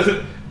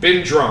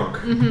 Been drunk.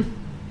 Mm-hmm.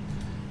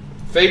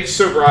 Fake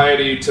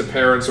sobriety to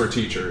parents or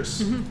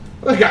teachers. Mm-hmm.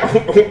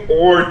 Like,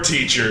 or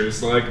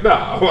teachers. Like, no,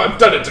 I've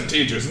done it to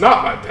teachers,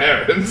 not my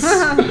parents.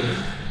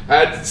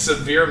 Had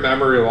severe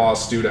memory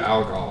loss due to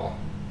alcohol.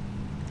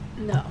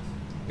 No.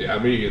 Yeah,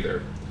 me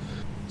either.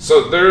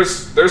 So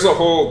there's a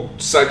whole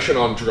section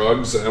on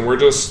drugs, and we're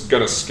just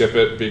gonna skip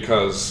it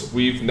because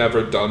we've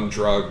never done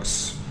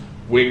drugs.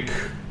 Wink,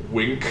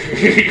 wink.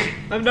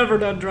 I've never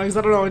done drugs.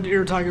 I don't know what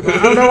you're talking about.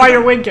 I don't know why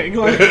you're winking.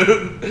 Like,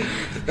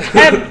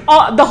 and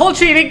the whole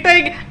cheating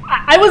thing,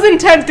 I was in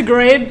 10th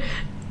grade.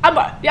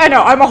 I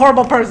know, I'm a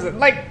horrible person.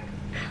 Like,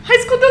 high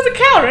school doesn't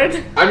count,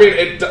 right? I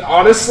mean,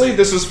 honestly,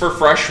 this is for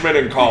freshmen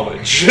in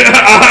college. so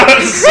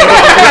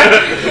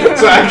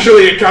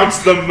actually, it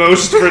counts the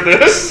most for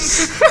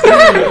this.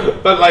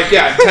 But, like,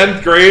 yeah,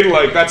 10th grade,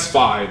 like, that's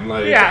fine.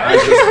 Like, yeah.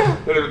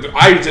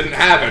 I didn't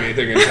have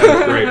anything in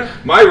 10th grade.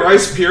 My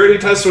rice purity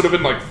test would have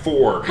been, like,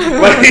 4.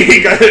 Like,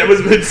 it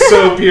was been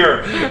so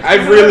pure.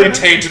 I've really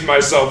tainted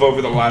myself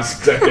over the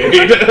last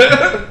decade.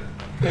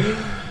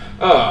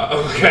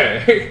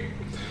 Okay.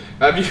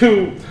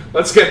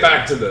 Let's get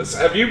back to this.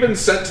 Have you been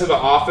sent to the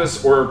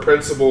office or a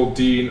principal,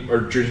 dean,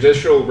 or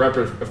judicial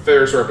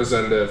affairs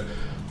representative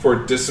for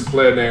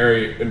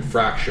disciplinary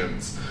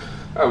infractions?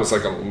 I was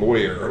like a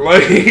lawyer.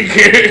 Like,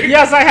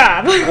 yes, I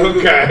have.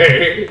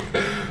 Okay.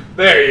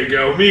 There you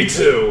go. Me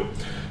too.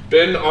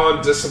 Been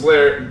on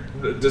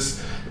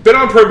been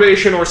on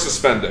probation or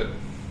suspended?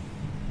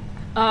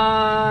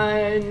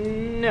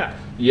 No.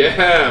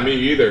 Yeah, me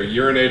either.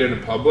 Urinated in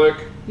public?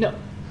 No.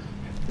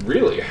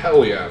 Really?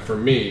 Hell yeah, for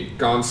me.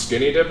 Gone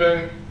skinny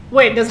dipping?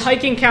 Wait, does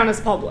hiking count as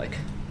public?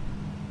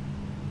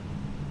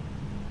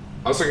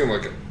 I was thinking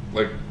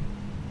like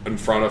in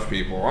front of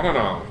people. I don't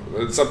know.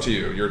 It's up to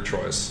you. Your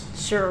choice.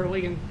 Sure,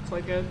 we can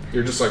click it.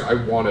 You're just like, I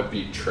want to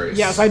beat Trace.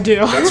 Yes, I do.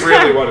 That's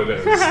really what it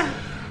is.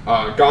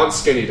 Gone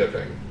skinny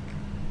dipping?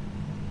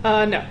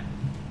 No.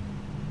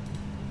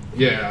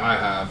 Yeah, I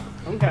have.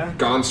 Okay.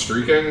 Gone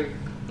streaking?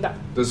 No.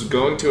 Does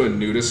going to a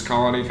nudist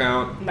colony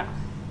count? No.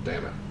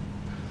 Damn it.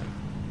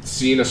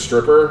 Seen a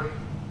stripper?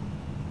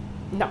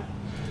 No.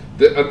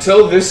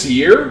 Until this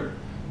year,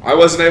 I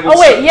wasn't able to... Oh,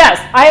 wait, yes.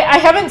 I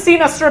haven't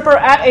seen a stripper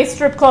at a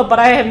strip club, but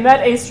I have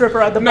met a stripper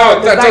at the bar.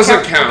 No, that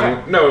doesn't count.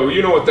 Okay. No,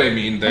 you know what they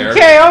mean there.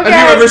 Okay. Have you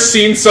ever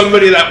seen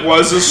somebody that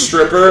was a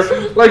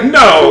stripper? Like,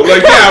 no.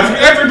 Like, yeah,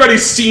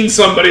 everybody's seen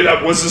somebody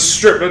that was a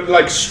stripper,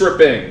 like,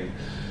 stripping.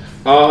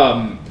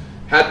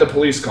 Had the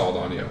police called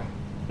on you?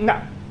 No.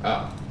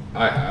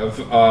 I have.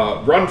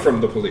 Run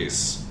from the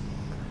police?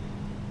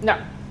 No.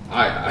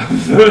 I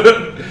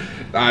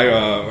have.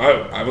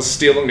 I was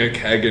stealing a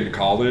keg in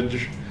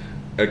college.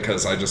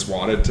 because I just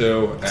wanted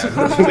to, and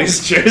the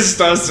police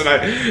chased us, and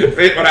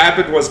what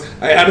happened was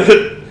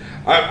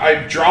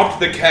I dropped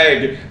the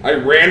keg, I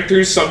ran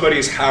through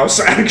somebody's house,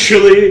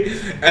 actually,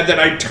 and then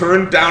I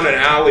turned down an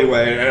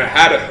alleyway, and I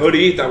had a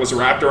hoodie that was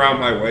wrapped around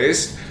my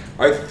waist.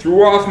 I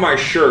threw off my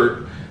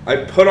shirt, I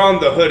put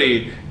on the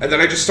hoodie, and then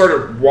I just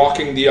started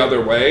walking the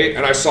other way,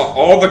 and I saw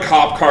all the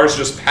cop cars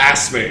just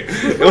pass me.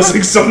 It was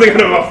like something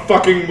out of a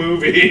fucking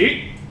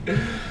movie.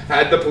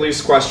 Had the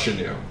police question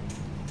you?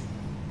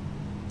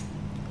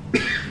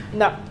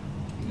 No.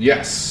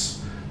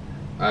 Yes.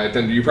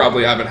 Then you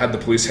probably haven't had the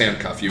police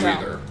handcuff you No.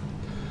 either.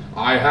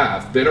 I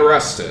have been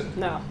arrested.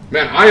 No.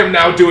 Man, I am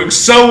now doing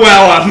so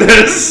well on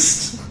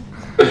this.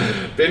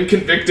 Been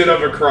convicted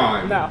of a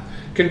crime. No.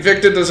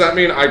 Convicted, does that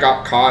mean I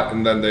got caught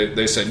and then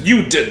they said,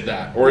 you did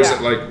that? Or is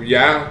it like,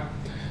 yeah?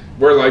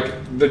 Where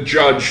like the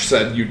judge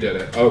said you did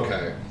it.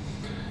 Okay.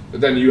 But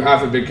then you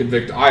haven't been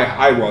convicted.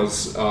 I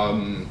was.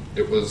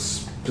 It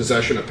was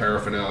possession of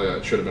paraphernalia.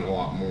 It should have been a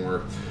lot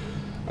more.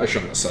 I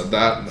shouldn't have said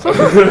that.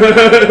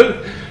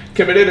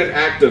 Committed an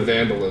act of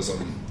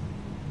vandalism.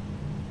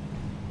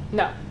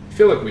 No. I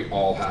feel like we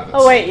all have it.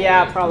 Oh wait,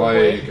 yeah,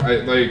 probably.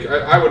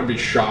 I would be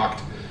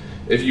shocked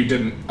if you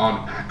didn't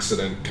on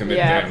accident commit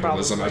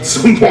vandalism probably. at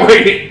some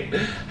point.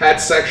 Had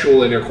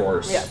sexual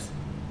intercourse. Yes.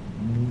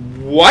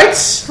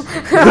 What?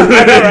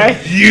 I know, right?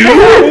 You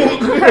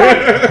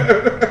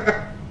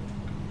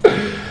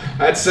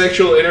had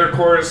sexual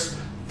intercourse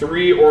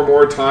 3 or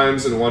more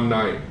times in one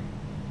night.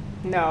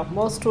 No,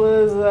 most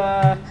was,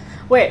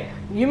 wait,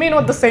 you mean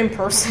with the same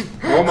person?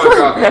 Oh my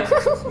god.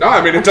 No,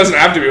 I mean, it doesn't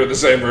have to be with the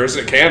same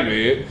person. It can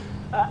be.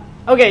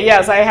 Okay,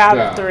 yes, I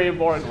have 3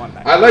 more in one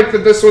night. I like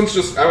that this one's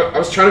just, I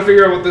was trying to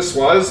figure out what this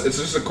was. It's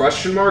just a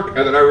question mark,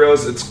 and then I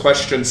realized it's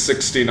question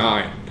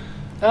 69.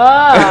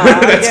 Ah,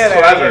 That's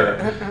clever.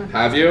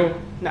 Have you?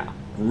 No.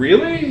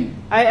 Really?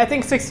 I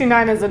think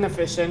 69 is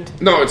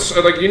inefficient. No, it's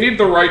like you need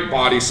the right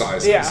body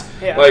sizes. Yeah.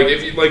 Like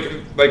if you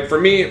like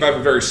for me, if I have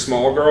a very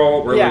small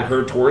girl where like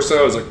her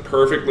torso is like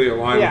perfectly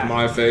aligned with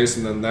my face,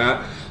 and then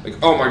that, like,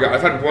 oh my god,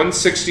 I've had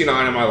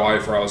 169 in my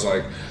life where I was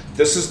like,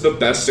 this is the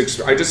best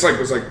experience. I just like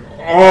was like,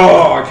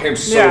 oh, I came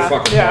so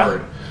fucking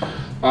hard.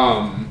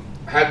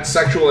 Had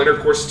sexual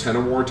intercourse 10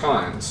 or more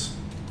times.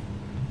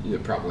 You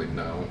probably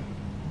know.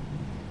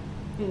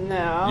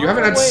 No. You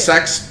haven't had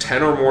sex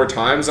 10 or more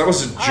times? That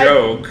was a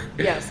joke.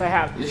 Yes, I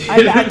have.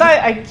 I thought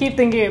I keep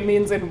thinking it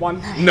means in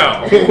one night.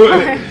 No.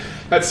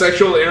 Had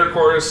sexual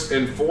intercourse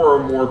in 4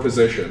 or more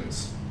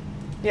positions.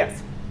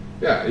 Yes.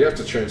 Yeah, you have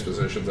to change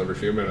positions every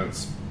few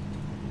minutes.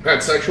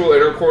 Had sexual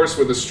intercourse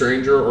with a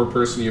stranger or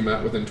person you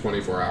met within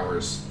 24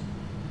 hours.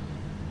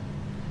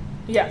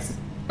 Yes.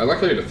 I like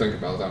how you had to think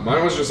about that.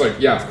 Mine was just like,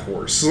 yeah, of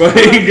course.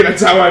 Like,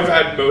 that's how I've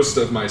had most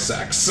of my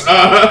sex.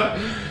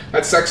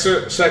 Had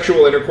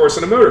sexual intercourse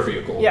in a motor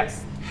vehicle.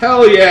 Yes.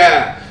 Hell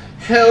yeah.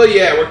 Hell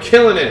yeah, we're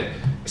killing it.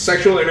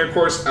 Sexual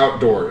intercourse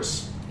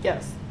outdoors.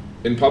 Yes.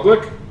 In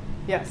public?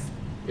 Yes.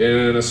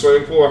 In a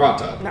swimming pool or hot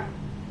tub? No.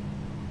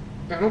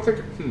 I don't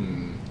think...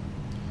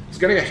 Is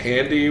getting a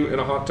handy in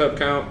a hot tub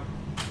count?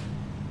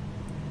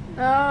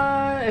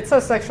 It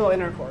says sexual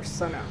intercourse,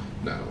 so no.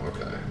 No,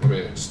 okay. Let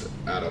me just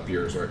add up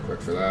yours right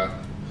quick for that.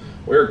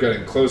 We're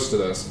getting close to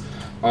this.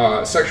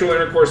 Sexual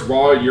intercourse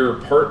while your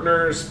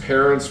partner's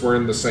parents were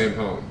in the same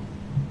home.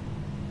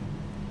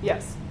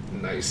 Yes.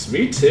 Nice.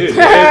 Me too, dude.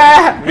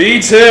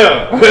 Me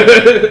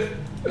too.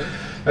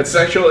 Had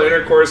sexual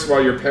intercourse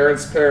while your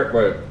parents'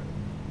 wait.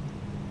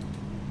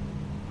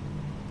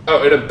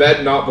 Oh, in a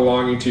bed not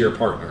belonging to your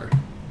partner.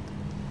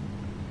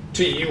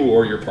 To you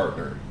or your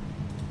partner.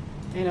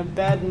 In a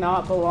bed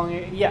not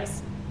belonging...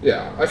 Yes.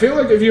 Yeah. I feel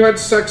like if you had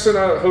sex in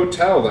a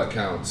hotel, that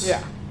counts.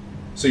 Yeah.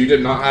 So you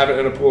did not have it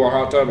in a pool or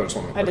hot tub?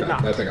 I did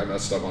not. I think I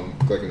messed up on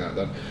clicking that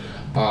then.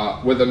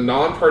 With a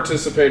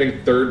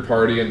non-participating third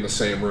party in the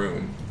same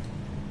room.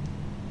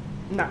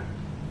 No.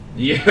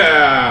 Yeah,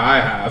 I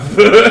have.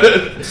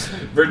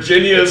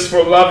 Virginia's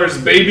for lovers,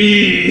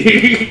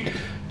 baby!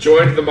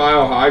 Joined the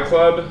Mile High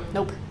Club?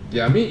 Nope.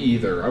 Yeah, me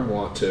either. I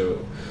want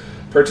to.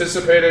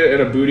 Participated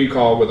in a booty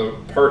call with a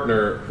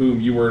partner whom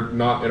you were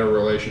not in a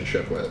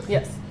relationship with?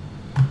 Yes.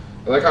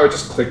 I like how I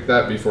just clicked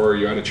that before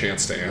you had a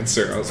chance to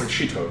answer. I was like,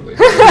 she totally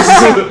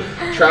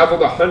has.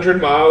 Traveled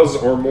 100 miles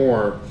or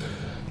more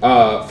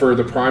for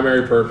the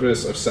primary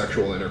purpose of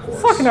sexual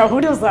intercourse. Fuck no, who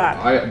does that?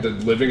 I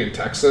did living in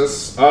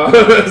Texas.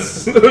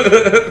 Everything's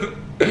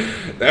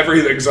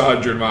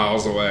 100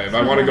 miles away. If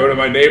I want to go to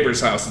my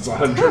neighbor's house, it's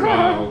 100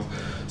 miles.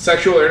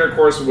 Sexual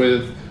intercourse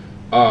with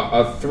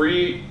a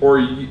 3 or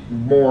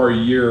more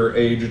year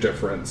age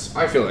difference.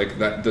 I feel like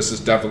that this is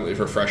definitely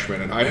for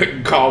freshmen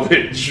in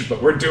college,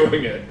 but we're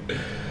doing it.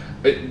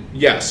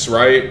 Yes,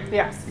 right?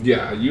 Yes.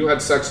 Yeah, you had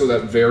sex with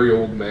that very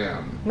old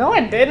man. No,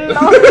 I didn't.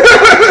 I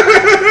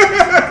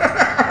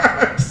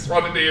just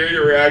wanted to hear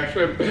your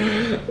reaction.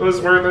 It was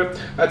worth it.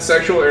 Had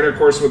sexual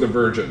intercourse with a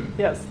virgin.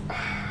 Yes.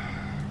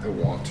 I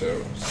want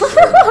to. So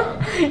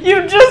bad.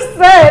 You just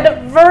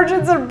said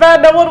virgins are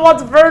bad. No one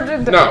wants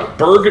virgin. No,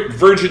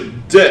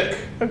 virgin dick.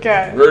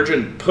 Okay.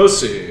 Virgin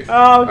pussy.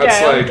 Oh, okay.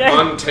 That's like okay.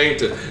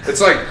 untainted.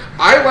 It's like,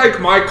 I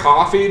like my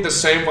coffee the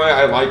same way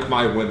I like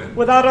my women.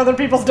 Without other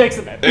people's dicks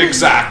in it.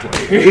 Exactly.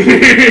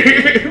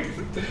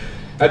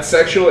 Had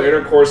sexual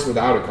intercourse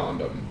without a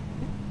condom.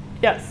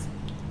 Yes.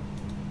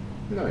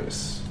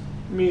 Nice.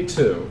 Me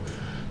too.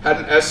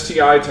 Had an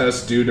STI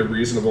test due to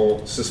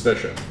reasonable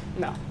suspicion.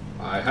 No.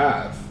 I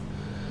have.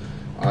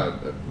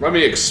 Let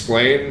me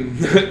explain,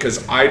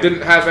 because I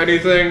didn't have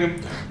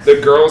anything.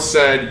 The girl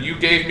said, you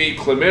gave me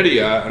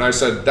chlamydia, and I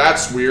said,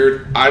 that's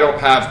weird, I don't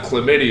have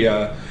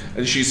chlamydia.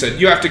 And she said,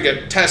 you have to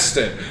get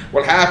tested.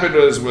 What happened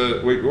was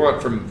we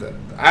went from the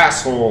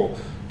asshole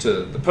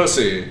to the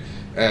pussy,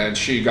 and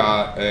she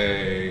got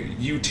a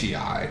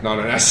UTI, not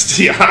an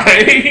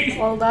STI.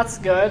 Well, that's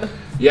good.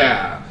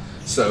 Yeah,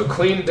 so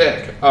clean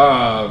dick.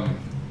 So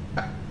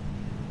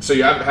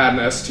you haven't had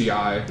an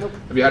STI. Nope.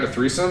 Have you had a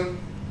threesome?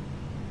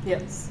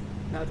 Yes.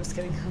 No, just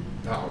kidding.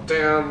 Oh,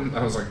 damn.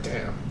 I was like,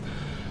 damn.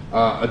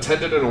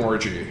 Attended an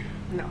orgy.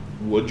 No.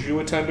 Would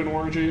you attend an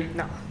orgy?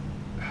 No.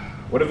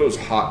 What if it was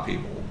hot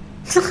people?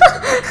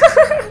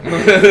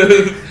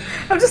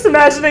 I'm just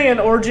imagining an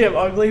orgy of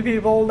ugly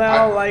people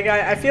now.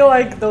 I feel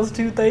like those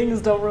two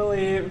things don't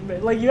really...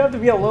 Like, you have to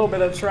be a little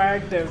bit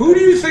attractive. Who do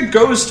you think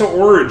goes to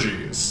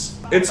orgies?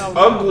 It's don't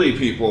ugly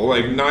people,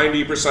 like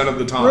 90% of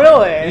the time.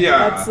 Really?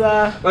 Yeah. That's,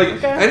 like,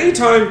 okay.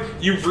 anytime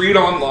you read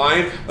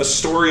online a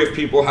story of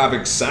people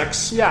having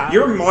sex, Yeah.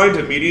 your mind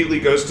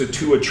immediately goes to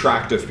two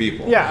attractive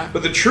people. Yeah.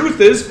 But the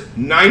truth is,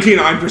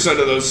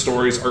 99% of those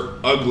stories are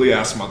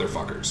ugly-ass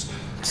motherfuckers.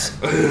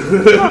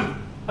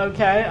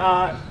 Okay,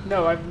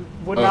 no, I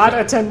would not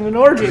attend an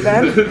orgy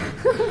then.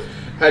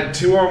 Had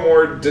two or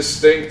more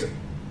distinct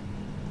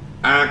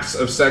acts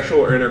of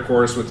sexual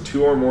intercourse with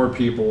two or more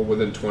people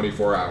within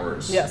 24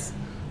 hours. Yes.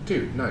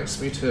 Dude,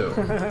 nice. Me too.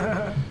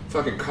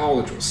 Fucking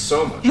college was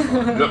so much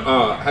fun.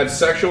 No, had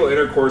sexual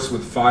intercourse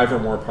with 5 or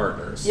more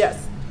partners.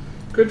 Yes.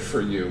 Good for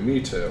you.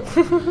 Me too.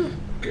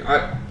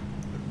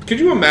 Could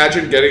you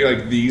imagine getting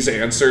like these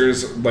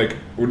answers like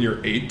when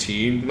you're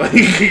 18? Like,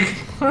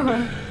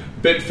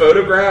 been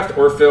photographed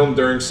or filmed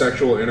during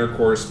sexual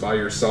intercourse by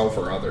yourself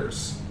or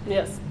others?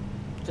 Yes.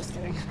 Just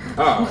kidding.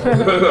 Oh,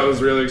 that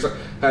was really exciting.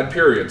 Had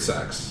period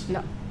sex?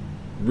 No.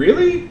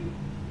 Really?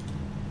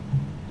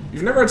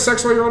 You've never had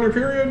sex while you're on your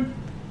period?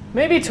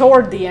 Maybe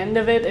toward the end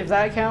of it, if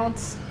that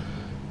counts.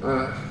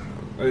 I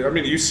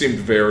mean, you seemed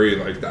very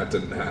like that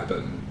didn't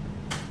happen.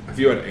 Have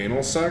you had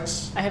anal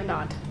sex? I have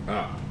not.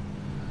 Oh.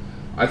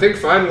 I think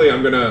finally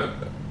I'm gonna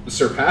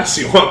surpass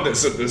you on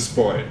this at this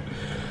point.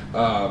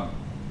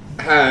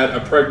 Had a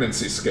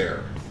pregnancy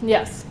scare.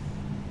 Yes.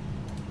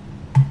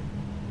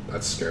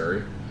 That's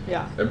scary.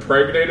 Yeah.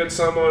 Impregnated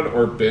someone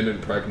or been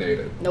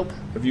impregnated? Nope.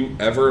 Have you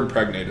ever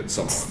impregnated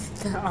someone?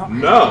 No.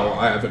 No,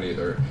 I haven't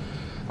either.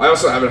 I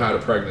also haven't had a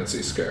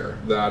pregnancy scare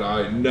that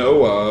I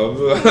know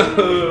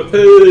of.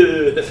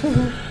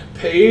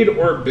 Paid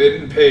or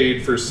been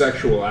paid for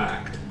sexual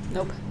act?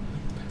 Nope.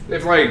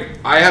 If, like,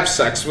 I have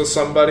sex with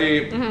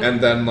somebody and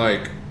then,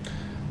 like,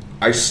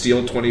 I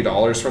steal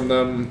 $20 from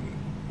them,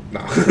 no.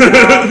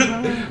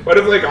 What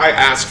if, like, I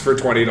ask for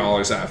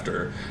 $20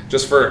 after?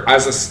 Just for,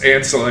 as an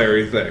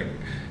ancillary thing.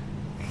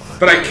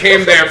 But I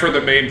came there for the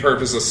main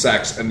purpose of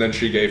sex, and then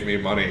she gave me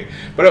money.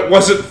 But it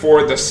wasn't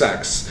for the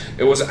sex.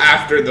 It was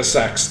after the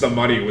sex the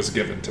money was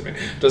given to me.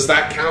 Does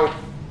that count?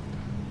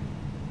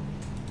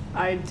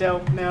 I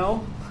don't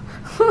know.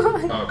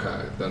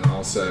 Okay, then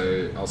I'll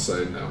say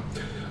no.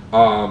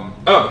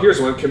 Oh, here's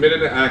one.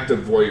 Committed an act of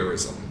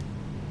voyeurism.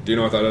 Do you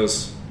know what that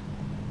is?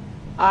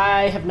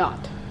 I have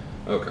not.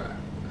 Okay.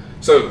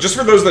 So, just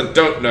for those that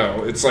don't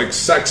know, it's like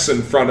sex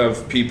in front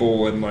of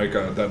people and like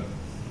that,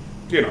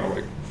 you know,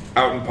 like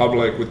out in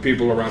public with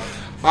people around.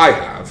 I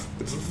have.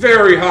 It's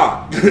very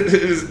hot.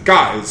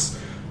 Guys,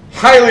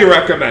 highly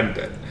recommend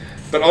it.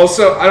 But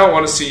also, I don't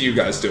want to see you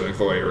guys doing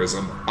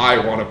voyeurism. I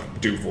want to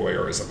do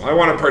voyeurism. I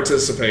want to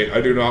participate.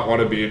 I do not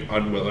want to be an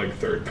unwilling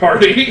third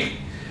party.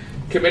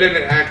 Committed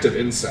an act of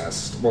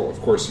incest. Well,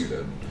 of course you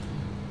did.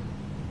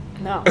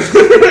 No.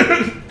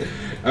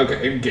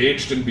 Okay,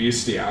 engaged in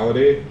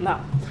bestiality.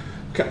 No.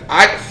 Okay,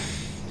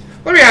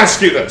 let me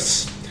ask you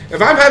this.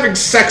 If I'm having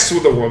sex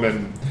with a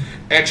woman,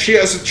 and she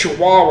has a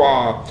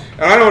chihuahua,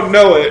 and I don't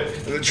know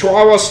it, and the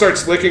chihuahua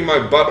starts licking my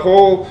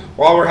butthole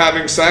while we're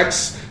having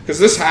sex, because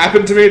this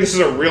happened to me, this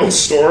is a real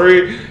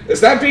story, is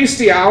that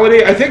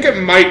bestiality? I think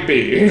it might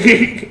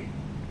be.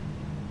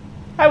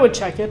 I would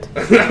check it.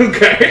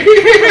 Okay.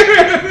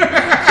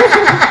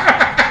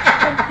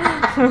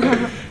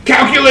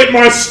 Calculate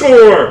my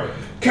score!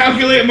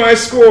 Calculate my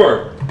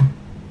score!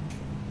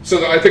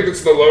 So I think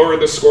it's the lower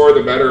the score,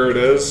 the better it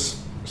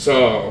is.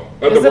 So,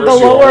 is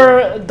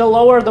it the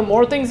lower the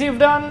more things you've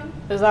done?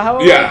 Is that how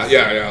it works?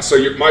 Yeah. So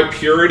my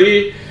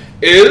purity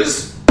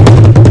is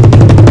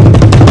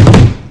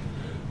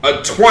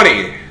a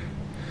 20.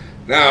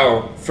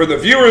 Now, for the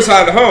viewers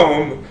at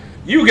home,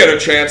 you get a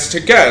chance to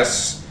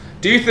guess.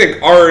 Do you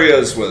think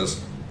Aria's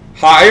was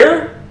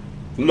higher,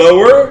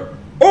 lower,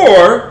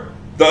 or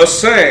the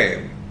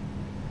same?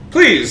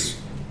 Please,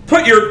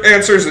 put your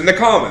answers in the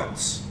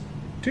comments.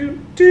 Okay,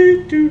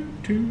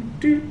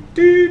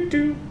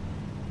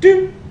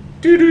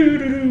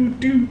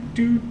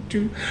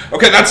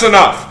 that's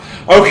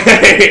enough.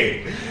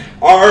 Okay.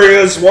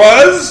 Aria's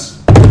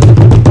was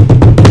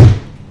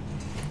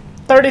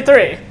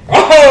 33.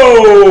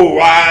 Oh,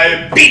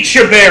 I beat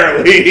you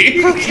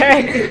barely.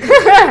 Okay.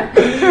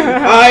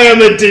 I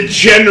am a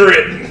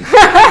degenerate.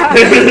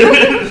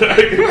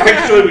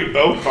 Actually, we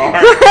both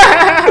are.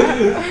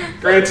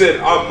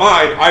 Granted, on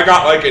mine, I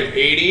got like an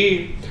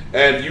 80,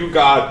 and you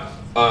got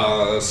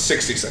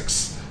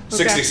 66.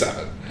 Okay.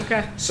 67.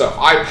 Okay. So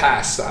I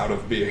passed out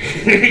of being.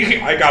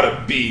 I got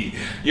a B.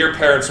 Your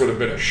parents would have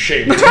been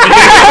ashamed.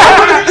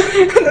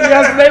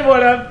 Yes, they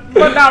would have,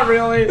 but not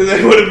really.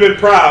 They would have been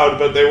proud,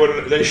 but they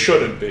wouldn't. They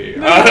shouldn't be.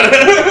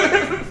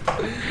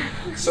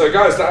 So,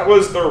 guys, that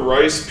was the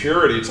rice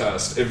purity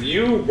test. If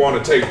you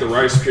want to take the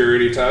rice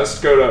purity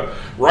test, go to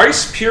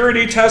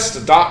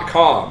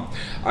ricepuritytest.com.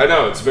 I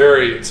know it's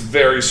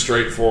very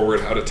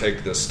straightforward how to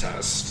take this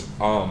test.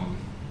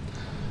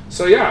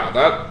 So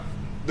yeah,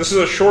 this is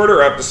a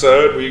shorter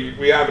episode.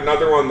 We have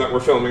another one that we're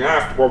filming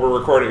after, we're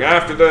recording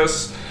after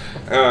this.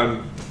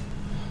 And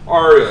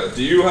Aria,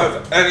 do you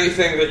have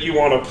anything that you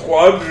want to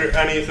plug?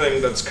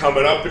 Anything that's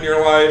coming up in your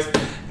life?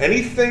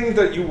 Anything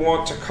that you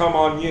want to come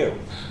on you?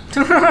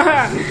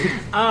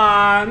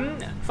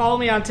 Follow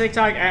me on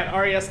TikTok at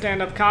Aria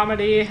Stand Up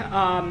Comedy.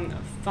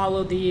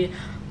 Follow the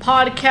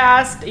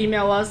podcast.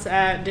 Email us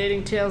at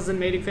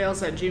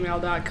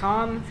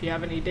datingtalesandmatingfails@gmail.com. If you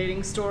have any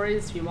dating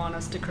stories, if you want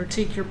us to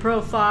critique your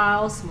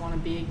profiles, want to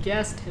be a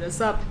guest, hit us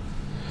up.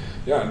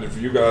 Yeah, and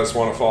if you guys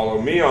want to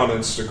follow me on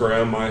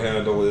Instagram, my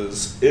handle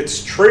is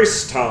It's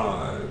Trace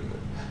Time.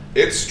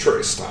 It's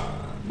Trace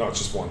Time. Not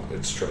just one.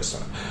 It's Trace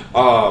Time.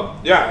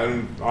 Yeah,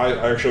 and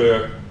I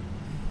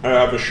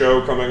have a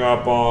show coming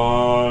up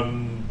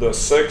on the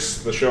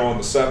 6th, the show on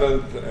the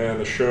 7th,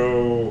 and a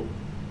show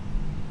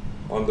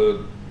on the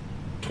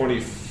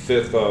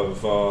 25th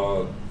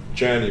of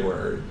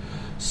January.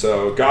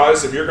 So,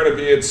 guys, if you're going to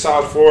be in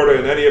South Florida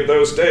in any of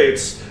those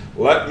dates,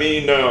 let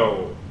me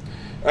know.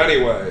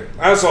 Anyway,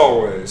 as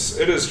always,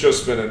 it has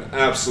just been an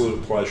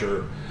absolute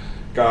pleasure.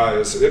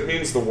 Guys, it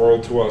means the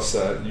world to us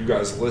that you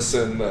guys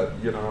listen, that,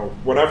 you know,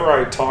 whenever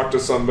I talk to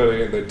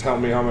somebody and they tell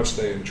me how much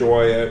they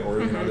enjoy it, or,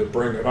 you know, they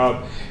bring it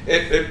up,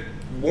 it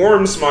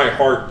warms my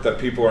heart that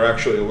people are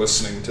actually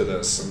listening to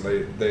this, and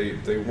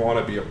they want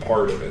to be a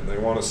part of it, and they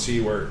want to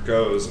see where it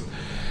goes. And,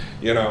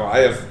 you know, I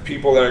have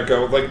people that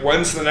go, like,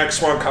 when's the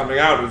next one coming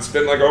out? And it's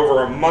been like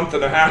over a month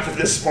and a half at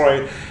this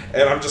point,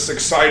 and I'm just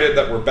excited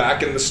that we're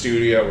back in the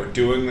studio, we're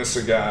doing this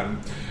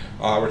again.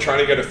 We're trying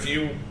to get a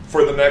few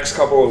for the next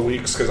couple of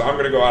weeks, because I'm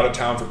going to go out of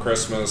town for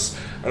Christmas.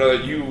 I know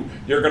that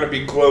you're going to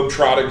be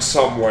globe-trotting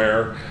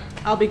somewhere.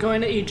 I'll be going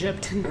to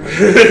Egypt.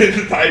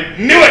 I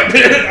knew it!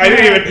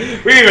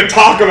 We didn't even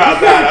talk about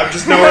that. I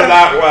just know her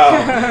that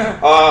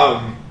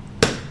well.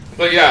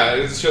 But yeah,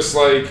 it's just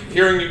like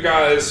hearing you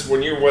guys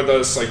when you're with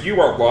us, like,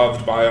 you are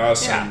loved by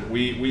us, and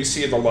we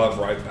see the love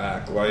right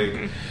back.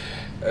 Like,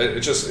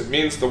 it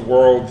means the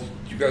world.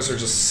 You guys are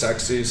just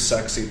sexy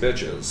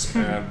bitches,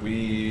 and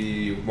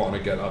we want to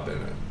get up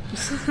in it.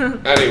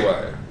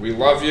 Anyway, we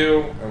love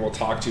you, and we'll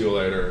talk to you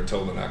later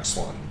until the next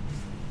one.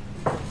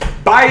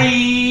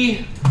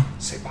 Bye!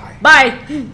 Say bye. Bye!